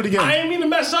 I won't do it again. I ain't mean to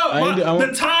mess up. I The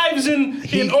won't- Tives in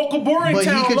Okaboring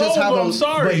Town logo. I'm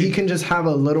sorry. But he can just have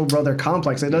a little brother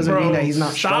complex. It doesn't mean that he's not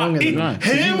stop. stronger than them.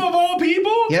 Him of all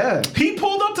people? Yeah. He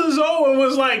pulled up to Zoe and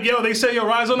was like, yo, they say, yo,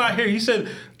 Rizzo not here. He said,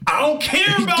 I don't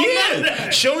care about none of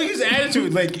that. Showing his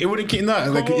attitude, like it would have not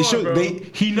like Come it on, showed. bro.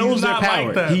 He knows He's their not power.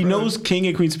 like that, he bro. knows King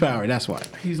and Queen's power. That's why.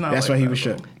 He's not That's like why he that, was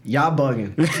bro. shook. Y'all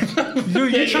bugging.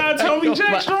 Dude, you trying to tell me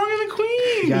Jack's stronger than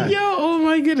Queen? Yeah. Yo, oh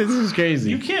my goodness, this is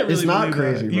crazy. You can't really It's not believe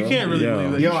crazy, that. You bro. can't really Yo.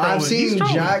 believe that. Yo, He's I've trolling. He's seen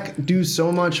trolling. Jack do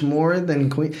so much more than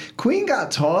Queen. Queen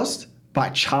got tossed by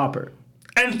Chopper.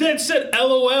 And then said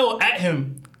LOL at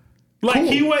him. Like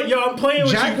Cool. he went, yo, I'm playing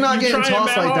with Jack you. not You getting trying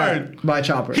tossed mad like hard. that by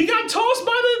Chopper. He got tossed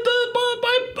by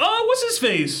what's his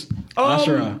face?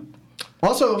 Ashura.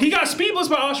 Also, He got speedless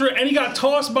by Ashura and he got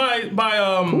tossed by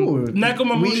cool.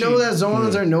 Nekomamushi. We know that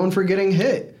Zoans are known for getting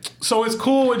hit. So it's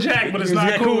cool with Jack, but it's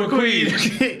not cool with Queen.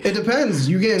 It depends.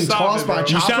 You getting Stop tossed it, by bro.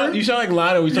 Chopper? You sound like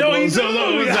Lotto. We Yo, talking he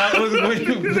about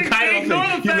do. the Kaido Ignore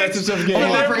thing. the He lets facts. himself get Oh,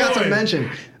 Yeah, I hit. forgot boy. to mention.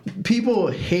 People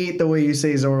hate the way you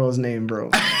say Zoro's name,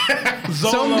 bro.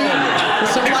 Some Zolo. dude,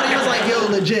 somebody was like, "Yo,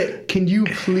 legit, can you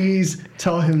please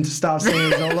tell him to stop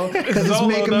saying Zolo? Because it's Zolo,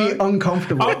 making me dog.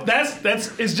 uncomfortable." Oh, that's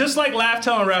it's just like Laugh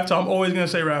Tell and Raftel. I'm always gonna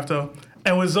say Raftel.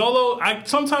 And with Zolo,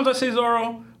 sometimes I say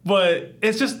Zoro, But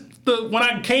it's just when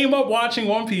I came up watching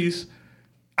One Piece,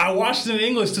 I watched it in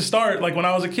English to start, like when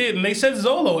I was a kid, and they said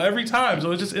Zolo every time,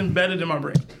 so it's just embedded in my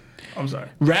brain. I'm sorry.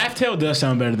 Raftail does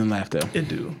sound better than Laugh-Tail. It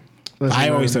do. Listen, I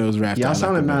man, always thought it was Raftail. Y'all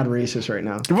sounded mad racist right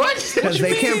now. What? Because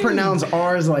they can't pronounce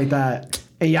R's like that.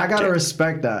 And y'all gotta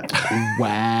respect that.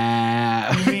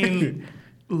 Wow. You mean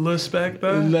respect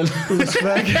that?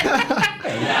 Respect.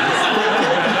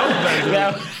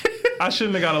 I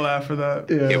shouldn't have got a laugh for that.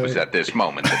 Yeah. It was at this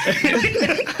moment that she knew.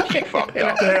 She fucked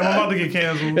up. Damn, I'm about to get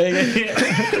canceled.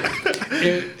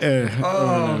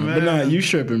 Oh man. But nah, you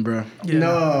tripping, bro. Yeah,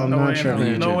 No, I'm not way in hell.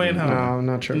 tripping. No way in hell. No, I'm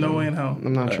not tripping. No way in hell.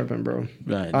 I'm not tripping, bro.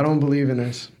 Right. I don't believe in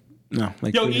this. No,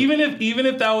 like Yo, even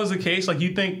if that was the case, like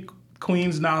you think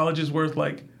Queen's knowledge is worth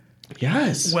like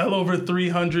Yes. well over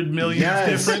 300 million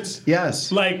difference?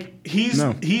 Yes. Like he's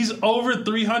over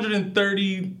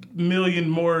 330 million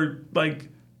more like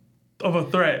of a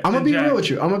threat. I'm gonna than be Jack. real with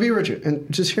you. I'm gonna be real with you, and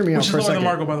just hear me out Which is for a lower than second.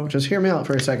 Marco, by the way. Just hear me out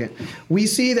for a second. We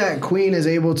see that Queen is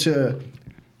able to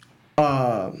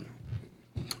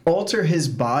alter his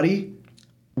body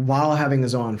while having a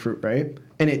Zoan fruit, right?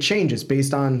 And it changes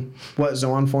based on what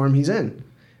Zoan form he's in.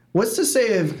 What's to say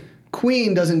if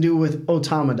Queen doesn't do what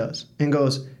Otama does and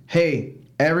goes, "Hey,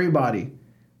 everybody,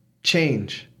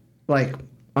 change," like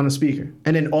on a speaker,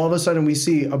 and then all of a sudden we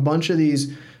see a bunch of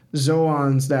these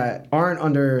Zoans that aren't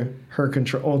under her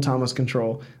control, Otama's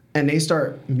control, and they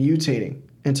start mutating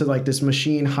into like this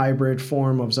machine hybrid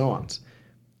form of Zoans.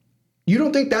 You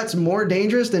don't think that's more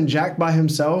dangerous than Jack by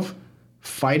himself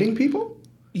fighting people?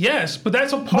 Yes, but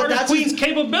that's a part of Queen's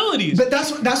capabilities. But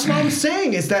that's what I'm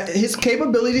saying, is that his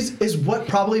capabilities is what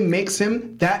probably makes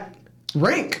him that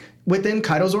rank within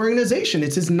Kaido's organization.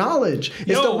 It's his knowledge.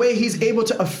 It's the way he's able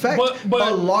to affect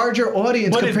a larger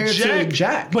audience compared to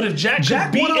Jack. But if Jack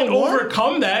could beat and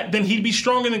overcome that, then he'd be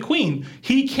stronger than Queen.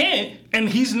 He can't, and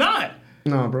he's not.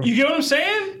 No, bro. You get what I'm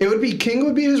saying? It would be King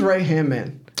would be his right hand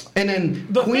man. And then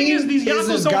The Queen thing is, these this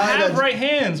Yonkos don't guy have right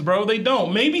hands, bro. They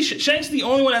don't. Maybe Shanks the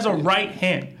only one that has a right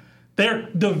hand. They're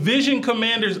division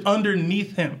commanders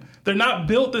underneath him. They're not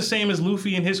built the same as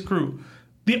Luffy and his crew.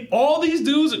 All these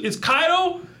dudes, it's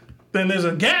Kaido, then there's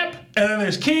a gap, and then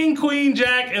there's King, Queen,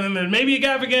 Jack, and then there's maybe a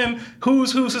gap again.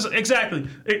 Who's exactly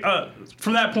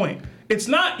from that point. It's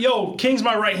not, yo, King's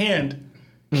my right hand.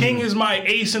 King is my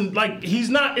ace, and like he's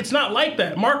not. It's not like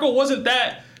that. Marco wasn't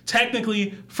that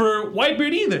technically for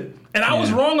Whitebeard either, and I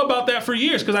was wrong about that for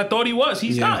years because I thought he was.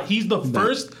 He's not. He's the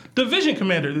first division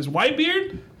commander. There's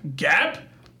Whitebeard, Gap,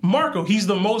 Marco. He's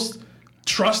the most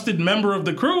trusted member of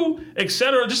the crew,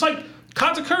 etc. Just like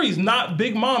Katakuri's not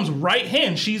Big Mom's right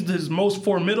hand. She's his most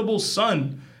formidable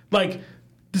son. Like,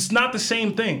 it's not the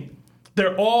same thing.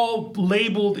 They're all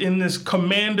labeled in this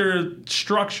commander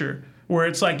structure where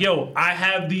it's like, yo, I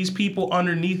have these people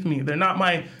underneath me. They're not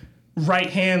my right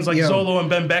hands like Zolo and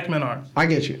Ben Beckman are. I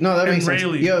get you. No, that makes sense.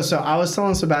 Rayleigh. Yo, so I was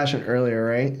telling Sebastian earlier,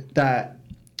 right, that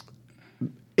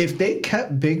if they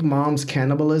kept Big Mom's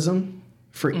cannibalism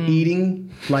for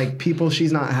eating like people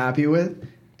she's not happy with,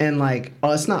 and like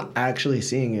us not actually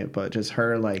seeing it, but just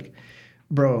her like,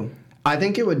 bro, I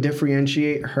think it would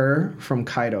differentiate her from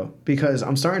Kaido, because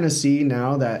I'm starting to see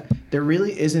now that there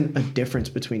really isn't a difference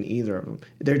between either of them.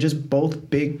 They're just both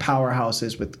big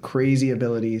powerhouses with crazy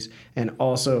abilities, and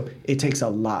also it takes a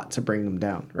lot to bring them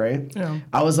down, right? Yeah.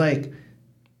 I was like,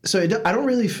 so I don't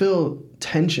really feel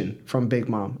tension from Big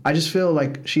Mom. I just feel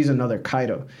like she's another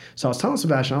Kaido. So I was telling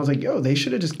Sebastian, I was like, yo, they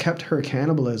should have just kept her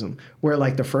cannibalism, where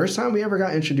like the first time we ever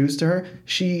got introduced to her,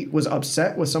 she was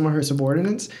upset with some of her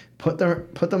subordinates, put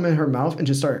them in her mouth and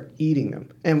just started eating them.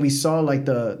 And we saw like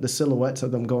the silhouettes of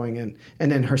them going in.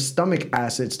 And then her stomach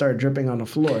acid started dripping on the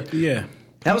floor. Yeah.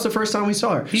 That was the first time we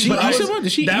saw her. Did she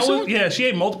eat someone? Yeah, she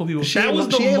ate multiple people. She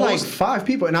ate like 5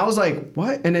 people, and I was like,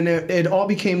 "What?" And then it all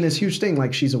became this huge thing,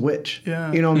 like she's a witch.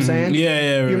 Yeah. You know what I'm saying?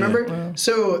 Yeah. You remember? Yeah.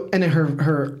 So, and then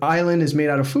her island is made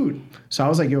out of food. So I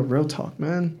was like, "Yo, real talk,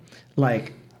 man.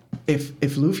 Like,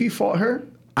 if Luffy fought her,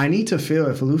 I need to feel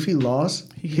if Luffy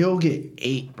lost, he'll get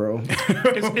 8, bro."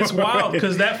 It's wild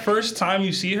because that first time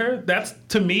you see her, that's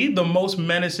to me the most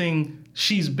menacing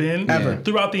she's been ever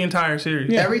throughout the entire series.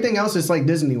 Yeah. Everything else is like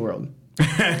Disney World.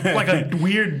 Like a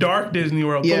weird dark Disney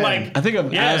World. Yeah. But like, I think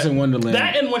of Alice in Wonderland.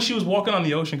 That and when she was walking on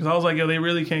the ocean, because I was like, yo, they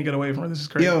really can't get away from her. This is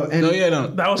crazy. Yo, and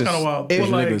that was kind of wild. It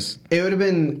would have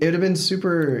been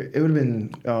super. It would have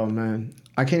been. Oh man,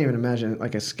 I can't even imagine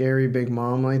like a scary Big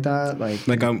Mom like that.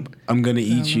 Like I'm gonna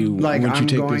eat you. Like once I'm you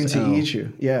take going this to L. eat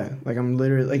you. Yeah. Like I'm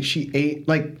literally like she ate.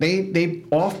 Like they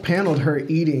off paneled her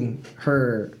eating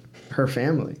her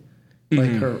family,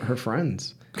 like her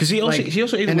friends. Because she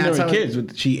also ate when they were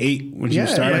kids. She ate when she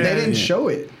was starting. But they didn't show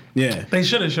it. Yeah. They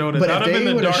should have showed it. But That if would have they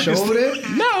been would the have darkest. showed it,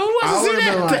 No, who I wants to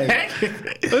see would've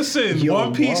that? been Listen, Yo,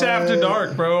 One Piece what? After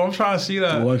Dark, bro. I'm trying to see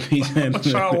that. One Piece. I'm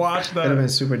trying to watch it'd have been that.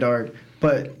 super dark.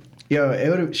 But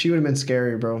yo, she would have been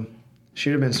scary, bro. She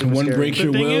would have been super One scary. breaks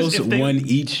your The thing is, wills, if they- one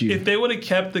eats you. If they would have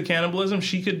kept the cannibalism,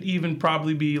 she could even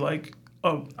probably be like, I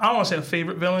don't want to say a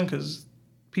favorite villain because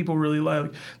people really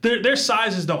like their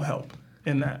sizes don't help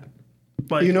in that.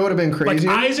 Like, You know what would have been crazy?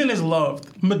 Like Aizen is loved,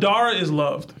 Madara is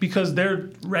loved because they're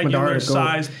regular Madara is gold.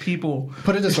 sized people.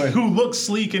 Put it this way. who look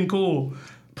sleek and cool.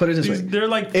 Put it this way. They're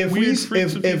like if weird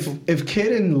freaks of people. if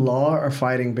Kid and Law are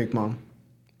fighting Big Mom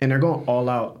and they're going all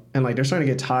out and like they're starting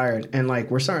to get tired and like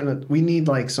we need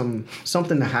like something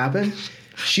to happen,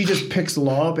 she just picks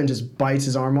Law up and just bites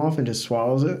his arm off and just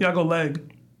swallows it. Gotta go leg.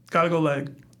 Gotta go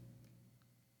leg.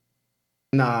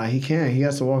 Nah, he can't. He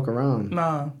has to walk around.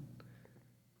 Nah.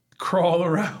 Crawl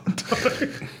around.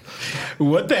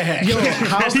 What the heck? Yo,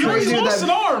 how He crazy would lost that? an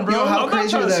arm, bro. Yo, how I'm not crazy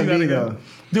trying would to see that be again. though?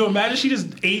 Dude, imagine she just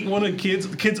ate one of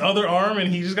the kid's other arm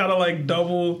and he just gotta like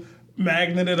double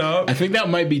magnet it up. I think that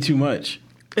might be too much.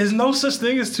 There's no such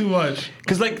thing as too much.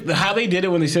 Cause like how they did it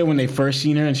when they first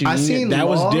seen her and she I was eating seen it, that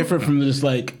Law- was different from just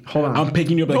like Hold on. I'm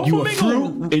picking you up like you a Doflamingo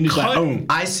fruit and just like cut-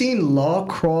 I seen Law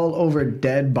crawl over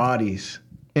dead bodies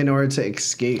in order to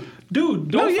escape.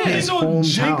 Dude, don't yeah. forget His the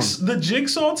hometown.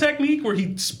 jigsaw technique where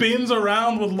he spins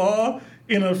around with Law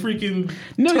in a freaking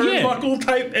No, yeah. turnbuckle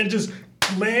type and just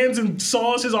lands and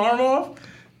saws his arm off.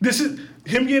 This is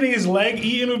him getting his leg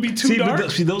eaten would be too see, dark.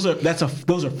 those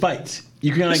are fights.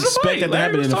 You can This is a expect fight. that to Larry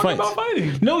happen was in a talking fight. about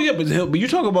fighting. No, yeah, but you're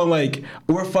talking about like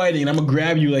we're fighting and I'm gonna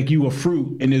grab you like you a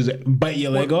fruit and just bite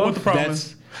your leg off. What the problem That's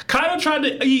is? Kaido tried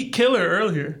to eat Killer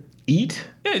earlier. eat.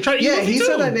 Yeah, he tried to eat Yeah, Luffy he too.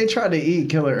 said that they tried to eat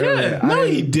Killer earlier. No, I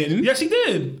he didn't- didn't. Yes, he did. Yeah,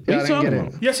 I What are you didn't talking get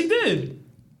about? it. Yes, he did.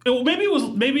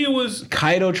 Maybe it was.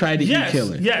 Kaido tried to Yes, eat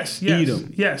Killer. yes, Eat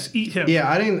him. yes. Eat him. Yeah,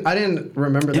 I didn't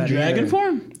remember In that dragon either.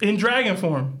 form? In dragon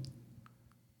form.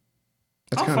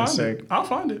 That's I'll kind of find sick. it. I'll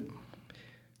find it.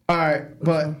 All right,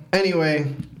 but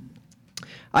anyway,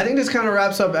 I think this kind of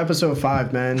wraps up episode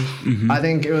 5, man. I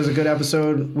think it was a good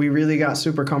episode. We really got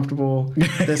super comfortable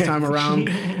this time around.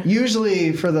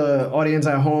 Usually, for the audience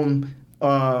at home,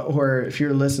 or if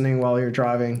you're listening while you're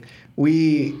driving,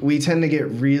 we tend to get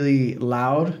really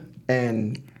loud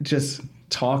and just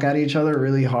talk at each other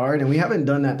really hard, and we haven't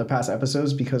done that the past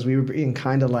episodes because we were being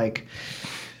kind of like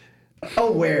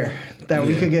aware that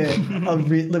we could get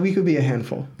that we could be a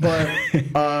handful. But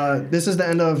this is the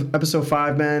end of episode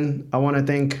 5, man. I want to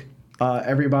thank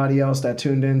everybody else that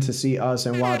tuned in to see us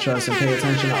and watch us and pay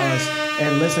attention to us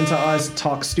and listen to us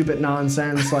talk stupid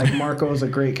nonsense. Like Marco's a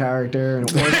great character and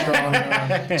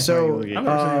Orstrong.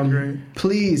 So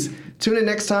please tune in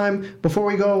next time. Before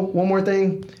we go, one more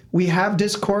thing. We have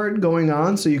Discord going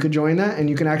on, so you could join that and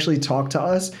you can actually talk to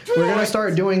us. We're going to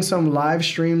start doing some live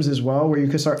streams as well where you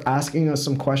can start asking us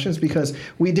some questions because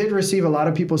we did receive a lot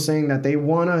of people saying that they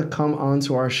want to come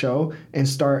onto our show and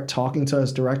start talking to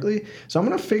us directly. So I'm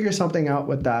going to figure something out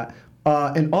with that.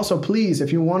 And also, please,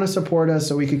 if you want to support us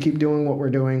so we could keep doing what we're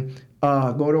doing,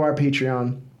 go to our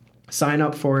Patreon, sign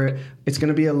up for it. It's going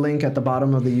to be a link at the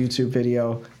bottom of the YouTube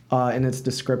video in its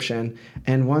description.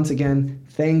 And once again,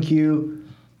 thank you,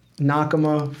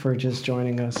 Nakama, for just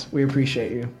joining us. We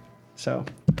appreciate you. So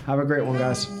have a great one,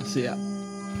 guys. See ya.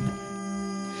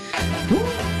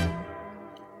 Woo!